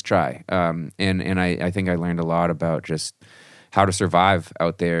an honest try. And I think I learned a lot about just how to survive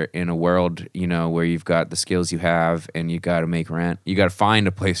out there in a world, you know, where you've got the skills you have and you got to make rent. You got to find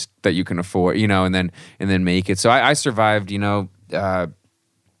a place that you can afford, you know, and then make it. So I survived, you know,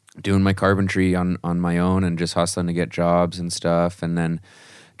 doing my carpentry on my own and just hustling to get jobs and stuff. And then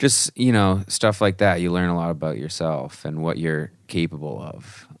just, you know, stuff like that. You learn a lot about yourself and what you're capable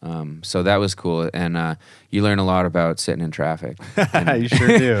of. So that was cool. And you learn a lot about sitting in traffic. And, you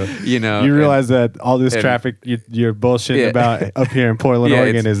sure do. You know, you realize that all this traffic you're bullshitting about up here in Portland,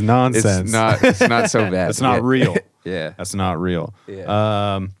 Oregon is nonsense. It's not so bad. It's not real. Yeah. That's not real.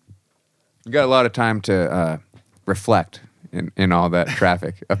 Yeah. You got a lot of time to reflect in all that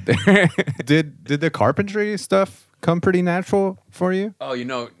traffic up there. Did the carpentry stuff come pretty natural for you? Oh, you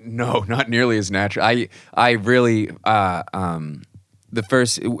know, no, not nearly as natural. I really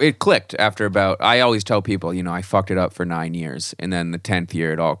it clicked after about. I always tell people, you know, I fucked it up for 9 years, and then the 10th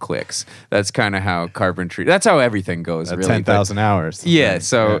year it all clicks. That's kind of how carpentry. That's how everything goes. Really, 10,000 hours. Yeah.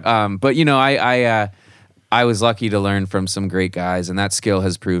 So, but you know, I was lucky to learn from some great guys, and that skill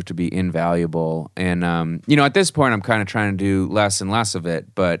has proved to be invaluable. And, you know, at this point, I'm kind of trying to do less and less of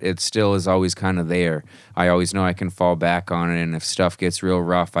it, but it still is always kind of there. I always know I can fall back on it, and if stuff gets real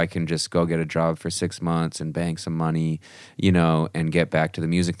rough, I can just go get a job for 6 months and bank some money, you know, and get back to the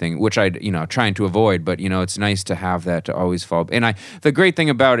music thing, which trying to avoid. But, you know, it's nice to have that to always fall. And the great thing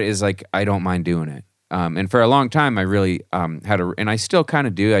about it is, like, I don't mind doing it. And for a long time, I really and I still kind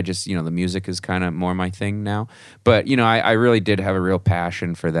of do. I just, you know, the music is kind of more my thing now. But, you know, I really did have a real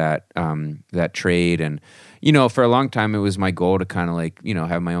passion for that trade. And, you know, for a long time, it was my goal to kind of like, you know,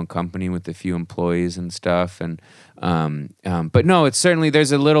 have my own company with a few employees and stuff. And, but no, it's certainly,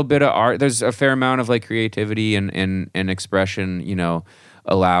 there's a little bit of art. There's a fair amount of like creativity and expression, you know,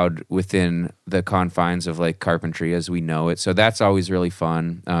 allowed within the confines of like carpentry as we know it. So that's always really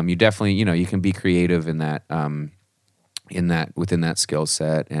fun. You definitely, you know, you can be creative in that within that skill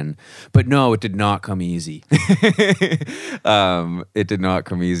set. But no, it did not come easy. It did not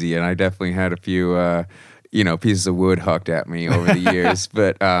come easy. And I definitely had a few, you know, pieces of wood hucked at me over the years,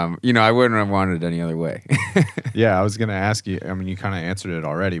 but, you know, I wouldn't have wanted it any other way. Yeah. I was going to ask you, I mean, you kind of answered it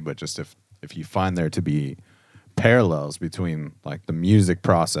already, but just if you find there to be parallels between like the music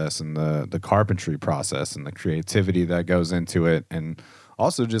process and the carpentry process and the creativity that goes into it, and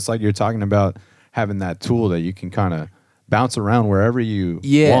also just like you're talking about having that tool that you can kind of bounce around wherever you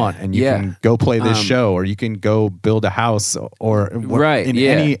want, and you can go play this show, or you can go build a house, or in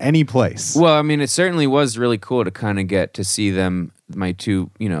any place. Well, I mean, it certainly was really cool to kind of get to see them. Two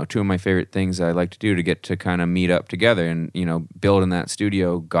of my favorite things I like to do, to get to kind of meet up together, and, you know, building that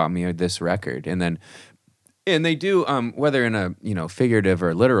studio got me this record. And they do, whether in a, you know, figurative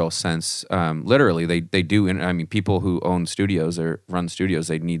or literal sense, literally they do. And I mean, people who own studios or run studios,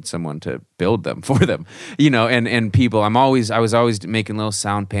 they need someone to build them for them, you know. And people, I was always making little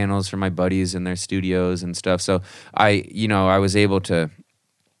sound panels for my buddies in their studios and stuff. So I was able to,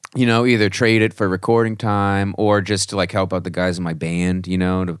 you know, either trade it for recording time or just to like help out the guys in my band, you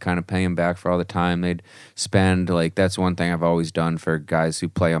know, to kind of pay them back for all the time they'd spend. Like, that's one thing I've always done for guys who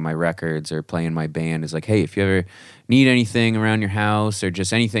play on my records or play in my band, is like, hey, if you ever need anything around your house or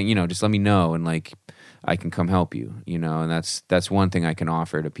just anything, you know, just let me know, and like I can come help you, you know. And that's one thing I can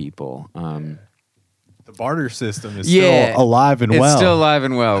offer to people. The barter system is still alive and well. It's still alive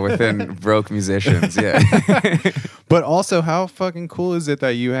and well within broke musicians, yeah. But also, how fucking cool is it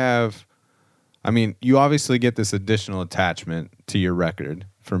that you have, I mean, you obviously get this additional attachment to your record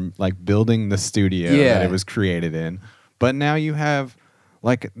from like building the studio that it was created in, but now you have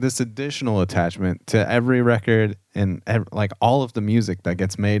like this additional attachment to every record and like all of the music that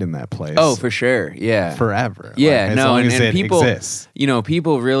gets made in that place. Oh, for sure. Yeah. forever. Yeah, like, as no, long and, as and it people, exists.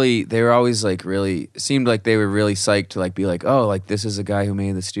 people really, they were always like really, seemed like they were really psyched to like be like, oh, like this is a guy who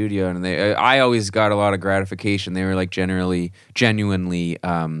made the studio, and I always got a lot of gratification. They were like genuinely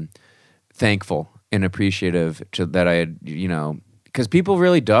thankful and appreciative that I had, because people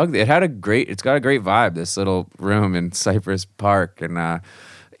really dug. It's got a great vibe. This little room in Cypress Park, and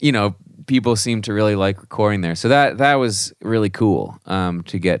people seem to really like recording there. So that was really cool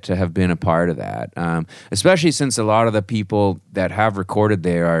to get to have been a part of that. Especially since a lot of the people that have recorded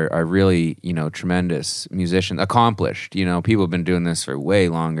there are really, tremendous musicians, accomplished. People have been doing this for way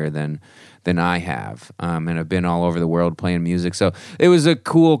longer than I have, and have been all over the world playing music. So it was a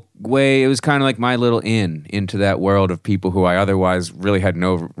cool way. It was kind of like my little into that world of people who I otherwise really had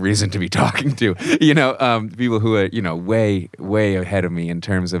no reason to be talking to. People who are way ahead of me in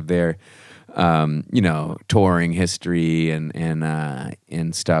terms of their touring history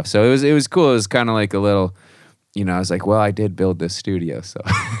and stuff. So it was cool. It was kind of like a little. I was like, well, I did build this studio, so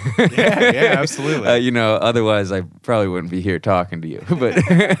yeah, absolutely. Otherwise I probably wouldn't be here talking to you. But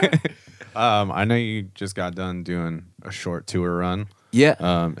I know you just got done doing a short tour run.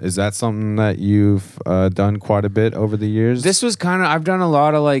 yeah, Is that something that you've done quite a bit over the years? this was I've done a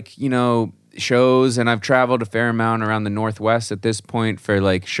lot of shows, and I've traveled a fair amount around the Northwest at this point for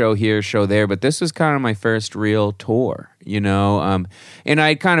like show here, show there. But this was kind of my first real tour, and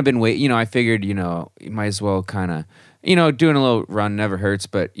I'd kind of been I figured, you might as well kind of, doing a little run never hurts.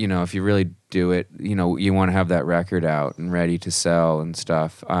 But, if you really do it, you want to have that record out and ready to sell and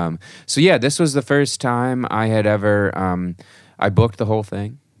stuff. So yeah, this was the first time I had ever, I booked the whole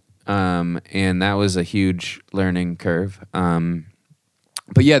thing. And that was a huge learning curve.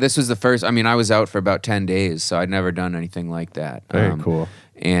 But yeah, this was the first. I was out for about 10 days, so I'd never done anything like that. Very cool.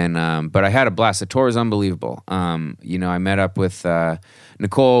 And but I had a blast. The tour was unbelievable. I met up with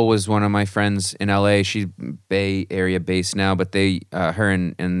Nicole, was one of my friends in LA. She's Bay Area based now, but her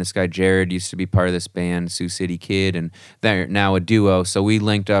and this guy Jared used to be part of this band, Sioux City Kid, and they're now a duo. So we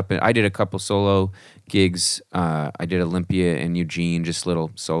linked up, and I did a couple solo gigs. I did Olympia and Eugene, just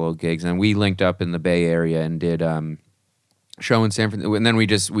little solo gigs, and we linked up in the Bay Area and did. Show in San Francisco, and then we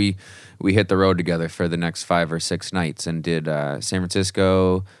hit the road together for the next 5 or 6 nights and did San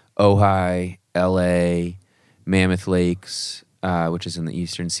Francisco, Ojai, LA, Mammoth Lakes, which is in the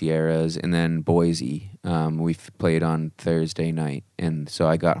Eastern Sierras, and then Boise. We played on Thursday night, and so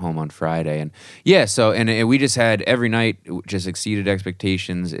I got home on Friday, and yeah, and we just had every night just exceeded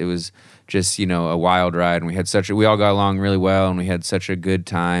expectations. It was just a wild ride, and we all got along really well, and we had such a good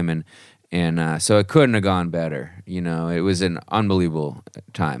time, and so it couldn't have gone better. It was an unbelievable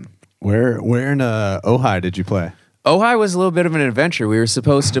time. Where in Ojai did you play? Ojai was a little bit of an adventure. We were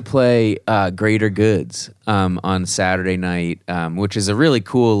supposed to play Greater Goods on Saturday night, which is a really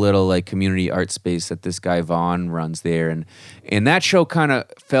cool little like community art space that this guy Vaughn runs there, and that show kind of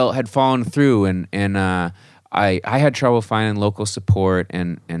had fallen through, and I had trouble finding local support,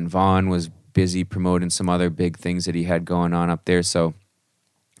 and Vaughn was busy promoting some other big things that he had going on up there, so.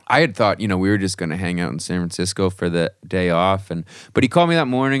 I had thought, we were just going to hang out in San Francisco for the day off, but he called me that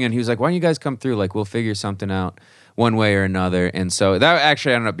morning and he was like, "Why don't you guys come through? Like, we'll figure something out one way or another." And so that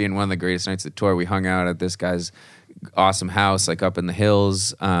actually ended up being one of the greatest nights of the tour. We hung out at this guy's awesome house, like up in the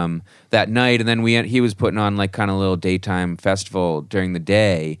hills that night, and then he was putting on like kind of a little daytime festival during the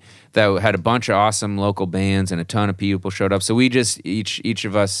day that had a bunch of awesome local bands and a ton of people showed up. So we just each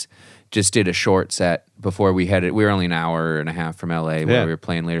of us just did a short set before we headed. We were only an hour and a half from LA where we were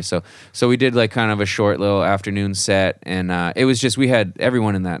playing later. So we did like kind of a short little afternoon set, and it was just, we had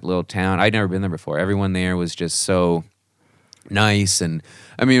everyone in that little town. I'd never been there before. Everyone there was just so nice, and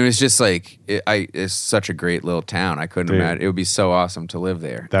it was just like it's such a great little town. I couldn't imagine. It would be so awesome to live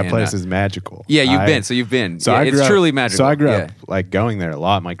there. That place is magical. Yeah, you've been. So yeah, it's truly magical. So I grew up like going there a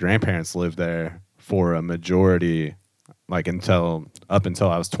lot. My grandparents lived there for a majority. Like up until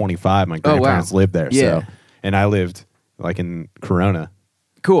I was 25, my grandparents lived there. Yeah. So, and I lived like in Corona.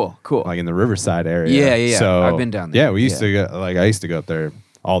 Cool. Like in the Riverside area. Yeah. So I've been down there. Yeah, we used to go. Like I used to go up there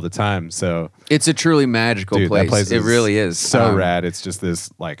all the time. So it's a truly magical place. That place it really is so rad. It's just this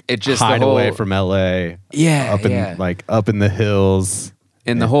like just hideaway from LA. Yeah. Up in the hills.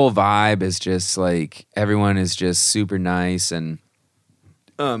 And the whole vibe is just like everyone is just super nice, and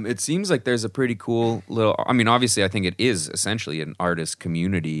it seems like there's a pretty cool little. Obviously, I think it is essentially an artist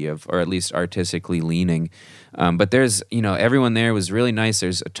community or at least artistically leaning. But there's, everyone there was really nice.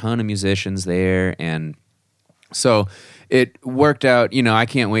 There's a ton of musicians there, and so it worked out. You know, I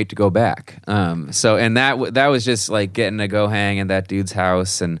can't wait to go back. So and that was just like getting to go hang at that dude's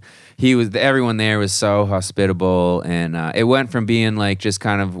house, and everyone there was so hospitable, and it went from being like just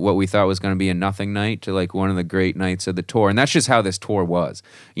kind of what we thought was going to be a nothing night to like one of the great nights of the tour. And that's just how this tour was,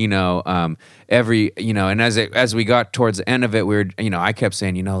 you know. And as we got towards the end of it, I kept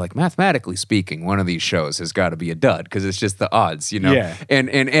saying, you know, like mathematically speaking, one of these shows has got to be a dud because it's just the odds, you know. Yeah. And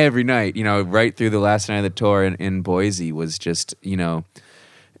every night, you know, right through the last night of the tour in Boise was just, you know,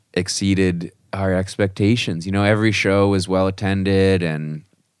 exceeded our expectations. You know, every show was well attended, and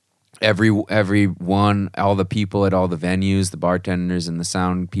everyone, all the people at all the venues, the bartenders and the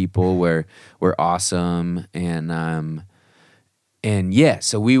sound people were awesome. And yeah,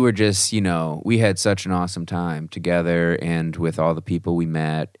 so we were just, you know, we had such an awesome time together and with all the people we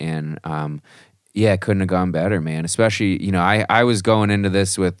met. And yeah, it couldn't have gone better, man. Especially, you know, I was going into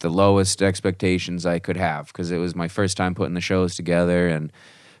this with the lowest expectations I could have because it was my first time putting the shows together and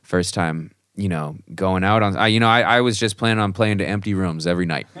first time, you know, going out on, I was just planning on playing to empty rooms every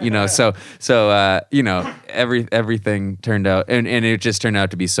night, you know, so you know, everything turned out, and it just turned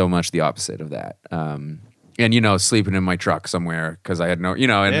out to be so much the opposite of that. And, you know, sleeping in my truck somewhere because I had no, you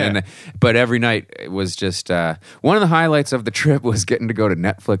know, but every night it was just, one of the highlights of the trip was getting to go to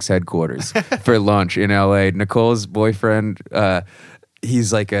Netflix headquarters for lunch in LA. Nicole's boyfriend,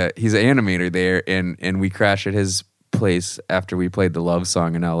 he's an animator there, and we crashed at his place after we played the Love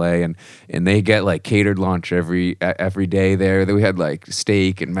Song in LA, and they get like catered lunch every day there. We had like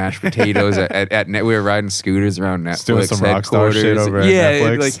steak and mashed potatoes we were riding scooters around Netflix doing some rockstar shit over at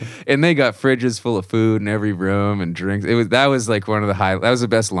Netflix. And they got fridges full of food in every room and drinks. That was like one of the that was the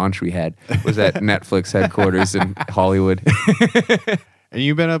best lunch we had, was at Netflix headquarters in Hollywood. And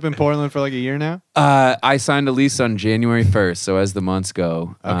you've been up in Portland for like a year now? I signed a lease on January 1st, so as the months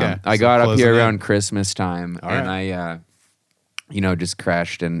go. Okay. I So got up here closing around in. Christmas time, All and right. I, you know, just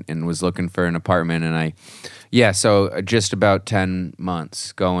crashed and was looking for an apartment, and so just about 10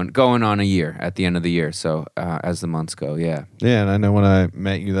 months, going on a year at the end of the year, so as the months go, yeah. Yeah, and I know when I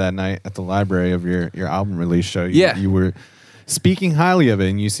met you that night at the library of your album release show, you were speaking highly of it,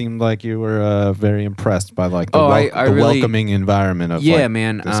 and you seemed like you were very impressed by like the, I the really, welcoming environment of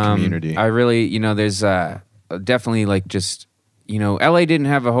this community. I really, you know, there's definitely like just, you know, LA didn't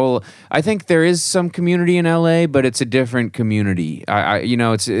have a whole. I think there is some community in LA, but it's a different community. You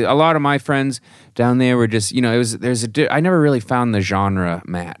know, it's a lot of my friends down there were just, you know, I never really found the genre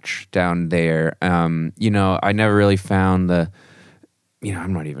match down there. You know, I never really found the. You know,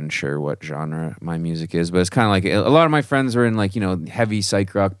 I'm not even sure what genre my music is, but it's kind of like a lot of my friends were in like, you know, heavy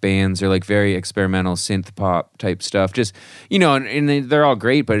psych rock bands or like very experimental synth pop type stuff. Just, you know, and they're all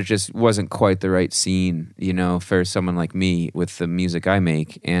great, but it just wasn't quite the right scene, you know, for someone like me with the music I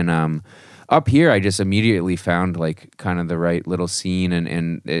make. And up here, I just immediately found like kind of the right little scene,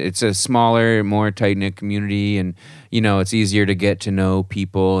 and it's a smaller, more tight-knit community, and, you know, it's easier to get to know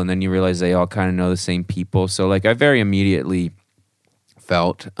people, and then you realize they all kind of know the same people. So like I very immediately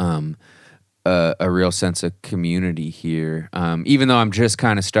felt a real sense of community here, even though I'm just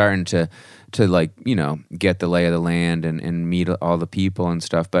kind of starting to like, you know, get the lay of the land and meet all the people and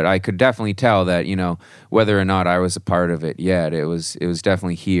stuff. But I could definitely tell that, you know, whether or not I was a part of it yet, it was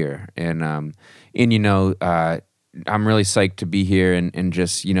definitely here. And you know, I'm really psyched to be here and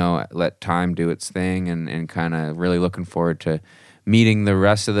just, you know, let time do its thing, and kind of really looking forward to meeting the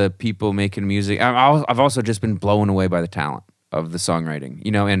rest of the people making music. I've also just been blown away by the talent of the songwriting, you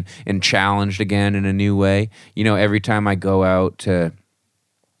know, and challenged again in a new way. You know, every time I go out to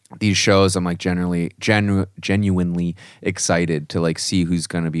these shows, I'm like genuinely excited to like see who's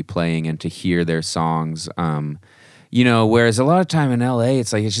going to be playing and to hear their songs. You know, whereas a lot of time in LA,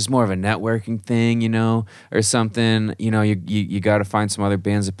 it's like it's just more of a networking thing, you know, or something. You know, you got to find some other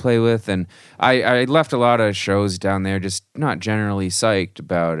bands to play with, and I left a lot of shows down there just not generally psyched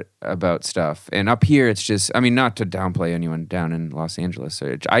about stuff. And up here, it's just, I mean, not to downplay anyone down in Los Angeles,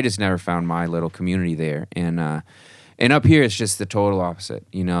 I just never found my little community there, and up here, it's just the total opposite.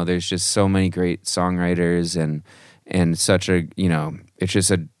 You know, there's just so many great songwriters and such a, you know, it's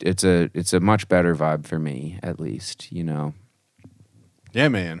just it's a much better vibe for me, at least, you know. Yeah,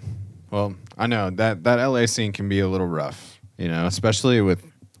 man. Well, I know that LA scene can be a little rough, you know, especially with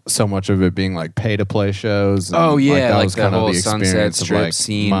so much of it being like pay to play shows. And oh yeah, that like was the kind of whole the Sunset experience of Strip like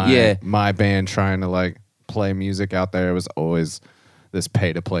scene. my band trying to like play music out there. It was always this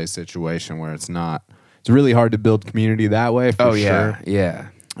pay to play situation where it's really hard to build community that way. For Oh yeah, sure. yeah.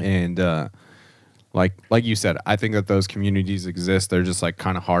 And like you said, I think that those communities exist. They're just like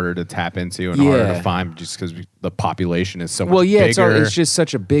kind of harder to tap into and harder to find just because the population is so much bigger. It's just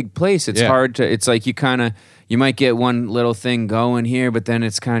such a big place. It's hard to. It's like you might get one little thing going here, but then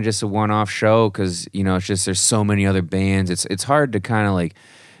it's kind of just a one-off show because it's just there's so many other bands. It's hard to kind of like.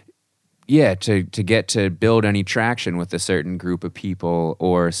 Yeah, to get to build any traction with a certain group of people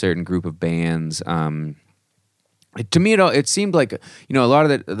or a certain group of bands. To me, it seemed like a lot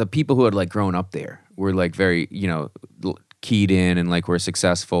of the people who had like grown up there were like very keyed in and like were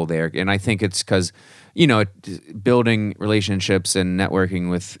successful there. And I think it's because building relationships and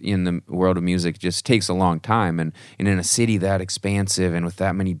networking in the world of music just takes a long time. And in a city that expansive and with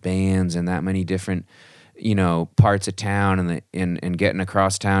that many bands and that many different parts of town and getting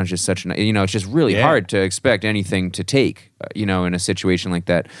across town is just such an it's just really hard to expect anything to take in a situation like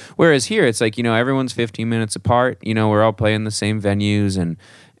that. Whereas here it's like everyone's 15 minutes apart. We're all playing the same venues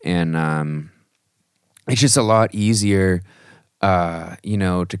and it's just a lot easier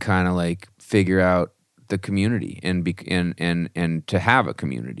to kind of like figure out the community and to have a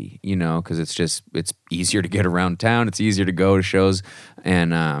community, because it's easier to get around town. It's easier to go to shows.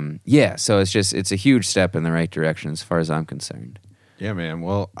 And so it's a huge step in the right direction as far as I'm concerned. Yeah, man.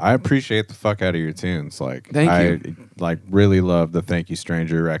 Well, I appreciate the fuck out of your tunes. Like, Thank you. Like really love the Thank You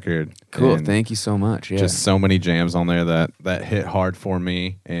Stranger record. Cool. And thank you so much. Yeah. just so many jams on there that hit hard for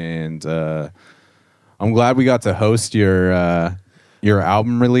me. And I'm glad we got to host your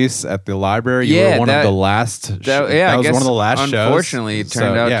album release at the library. You were one of the last. That was one of the last shows. Unfortunately, it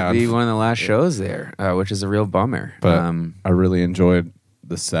turned out to be one of the last shows there, which is a real bummer. But I really enjoyed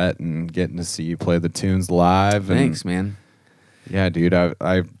the set and getting to see you play the tunes live. Thanks, man. Yeah, dude.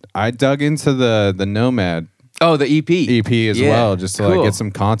 I dug into the Nomad. Oh, the EP as well, just to like get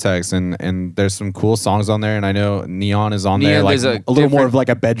some context, and there's some cool songs on there, and I know Neon is on there, like a little more of like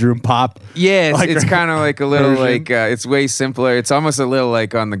a bedroom pop. Yeah, like, it's kind of like a little like it's way simpler. It's almost a little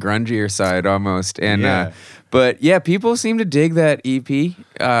like on the grungier side almost, and but yeah, people seem to dig that EP.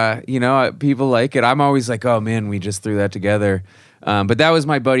 People like it. I'm always like, oh man, we just threw that together. But that was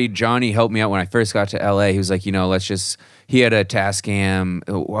my buddy Johnny helped me out when I first got to LA. He was like, he had a Tascam,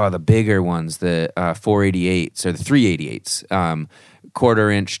 the bigger ones, the 488s or the 388s,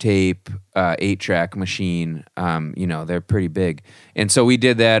 quarter-inch tape, 8-track machine. They're pretty big. And so we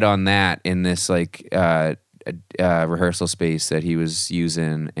did that on that in this like rehearsal space that he was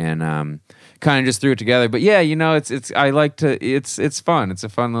using, and kind of just threw it together. But yeah, it's fun. It's a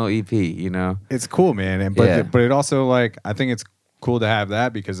fun little EP. It's cool, man. But it also like I think it's cool to have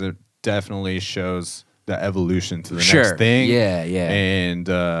that because it definitely shows the evolution to the next thing. Yeah. And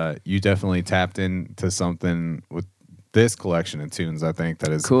you definitely tapped into something with this collection of tunes, I think,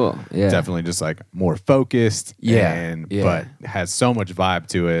 that is cool. Yeah. Definitely just like more focused. But has so much vibe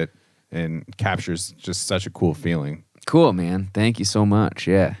to it and captures just such a cool feeling. Cool, man. Thank you so much.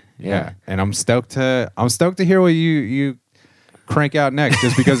 Yeah. And I'm stoked to hear what you crank out next,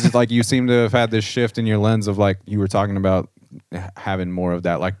 just because like you seem to have had this shift in your lens of like you were talking about having more of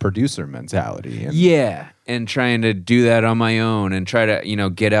that like producer mentality. And trying to do that on my own and try to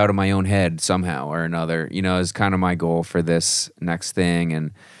get out of my own head somehow or another is kind of my goal for this next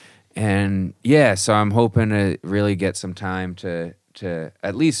thing. And so I'm hoping to really get some time to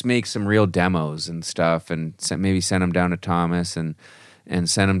at least make some real demos and stuff, and maybe send them down to Thomas and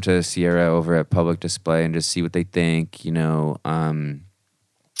send them to Sierra over at Public Display and just see what they think,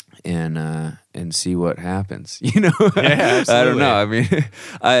 and see what happens, Yeah, absolutely. I don't know. I mean,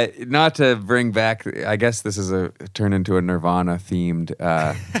 not to bring back, I guess this is turn into a Nirvana themed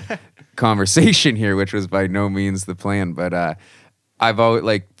conversation here, which was by no means the plan, but I've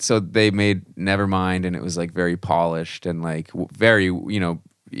always so they made Nevermind, and it was like very polished and like very,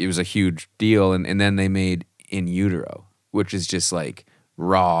 it was a huge deal. And then they made In Utero, which is just like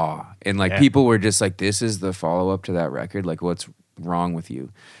raw. And like people were just like, this is the follow up to that record. Like, what's wrong with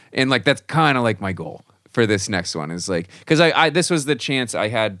you? And like, that's kind of like my goal for this next one is like, cause I this was the chance I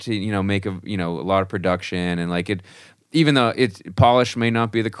had to, make a lot of production, and like it, even though polish may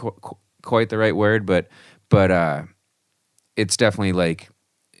not be quite the right word, but it's definitely like,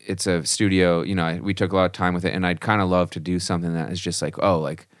 it's a studio, we took a lot of time with it, and I'd kind of love to do something that is just like, oh,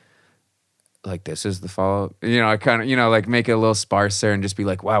 like this is the follow, I kind of, like make it a little sparser and just be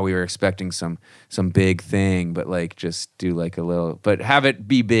like, wow, we were expecting some big thing, but like just do like a little, but have it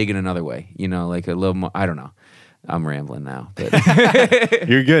be big in another way, like a little more, I don't know. I'm rambling now. But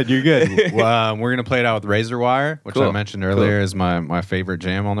You're good. Well, we're going to play it out with Razor Wire, which Cool. I mentioned earlier is my favorite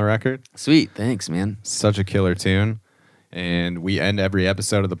jam on the record. Sweet. Thanks, man. Such a killer tune. And we end every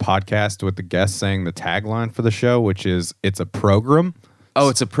episode of the podcast with the guest saying the tagline for the show, which is, it's a program. Oh,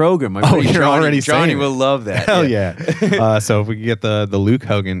 it's a program. I'm Oh, pretty you're Johnny, already Johnny saying will it. love that. Hell yeah. So if we can get the Luke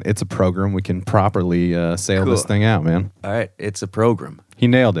Hogan, it's a program, we can properly sail this Cool. thing out, man. All right, it's a program. He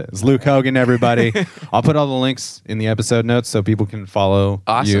nailed it. It's Luke Hogan, everybody. I'll put all the links in the episode notes so people can follow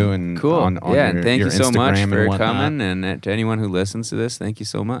Awesome. you and cool. on yeah, your, and thank your you so much Instagram and for whatnot. coming. And to anyone who listens to this, thank you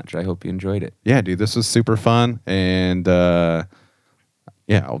so much. I hope you enjoyed it. Yeah, dude, this was super fun. And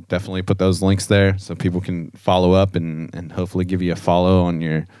yeah, I'll definitely put those links there so people can follow up and hopefully give you a follow on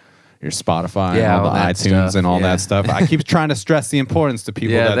your Spotify Yeah, and all all the that iTunes stuff, and all yeah. that stuff. I keep trying to stress the importance to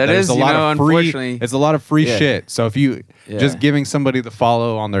people Yeah, that that there's is, a lot of free. unfortunately- It's a lot of free Yeah. shit. So if you Yeah. just giving somebody the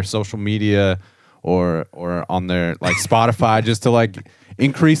follow on their social media or on their like Spotify just to like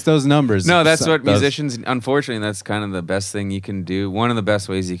increase those numbers. No, that's So- what those- musicians, unfortunately, that's kind of the best thing you can do. One of the best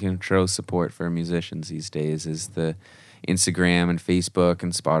ways you can show support for musicians these days is the Instagram and Facebook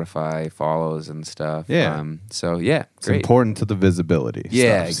and Spotify follows and stuff. Yeah. So, yeah, It's great. important to the visibility.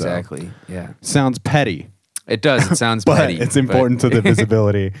 Yeah, stuff, so. exactly. Yeah. Sounds petty. It does. It sounds But petty. it's important to the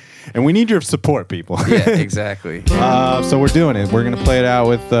visibility, and we need your support, people. Yeah, exactly. So we're doing it. We're gonna play it out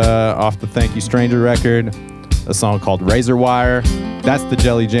with off the Thank You Stranger record, a song called Razor Wire. That's the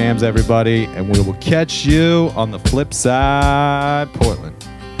Jelly Jams, everybody, and we will catch you on the flip side, Portland.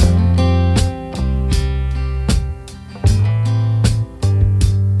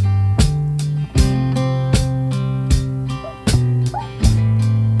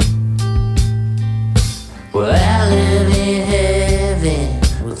 Well, I live in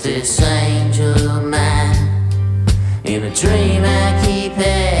heaven with this angel of mine. In a dream I keep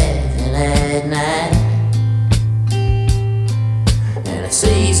having at night. And it's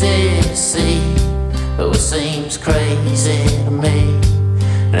easy to see, though it seems crazy to me.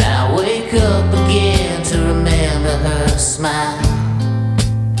 And I wake up again to remember her smile.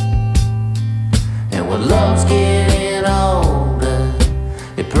 And when love's getting older,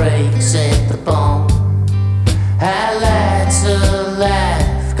 it breaks at the bone. Highlights of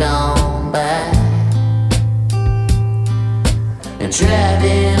life gone by. And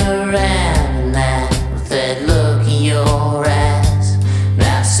driving around at night with that look in your eyes. And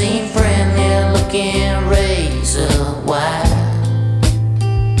I've seen friendly looking razor wire.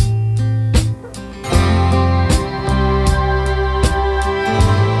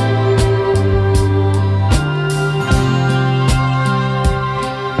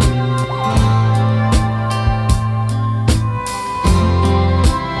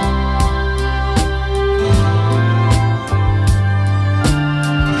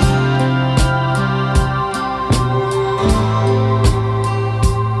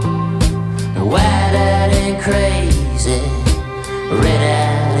 Wide-eyed and crazy,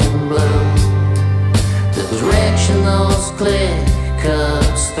 red-eyed and blue. The direction those click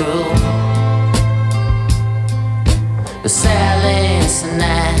cuts through. The silence at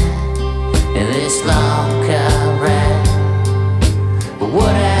night in this long car ride. But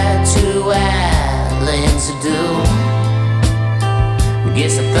what had two islands to do? I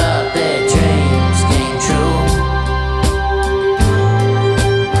guess I thought that dreams came true.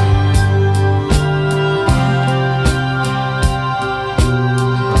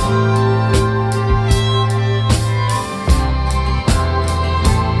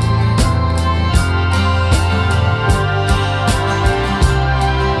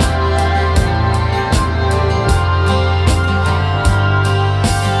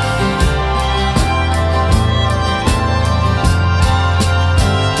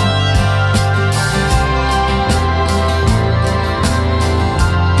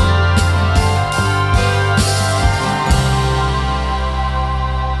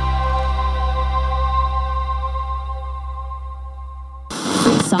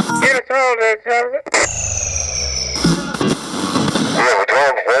 Yes, all that time.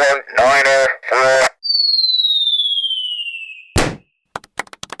 4.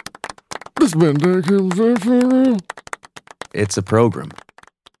 It's a program.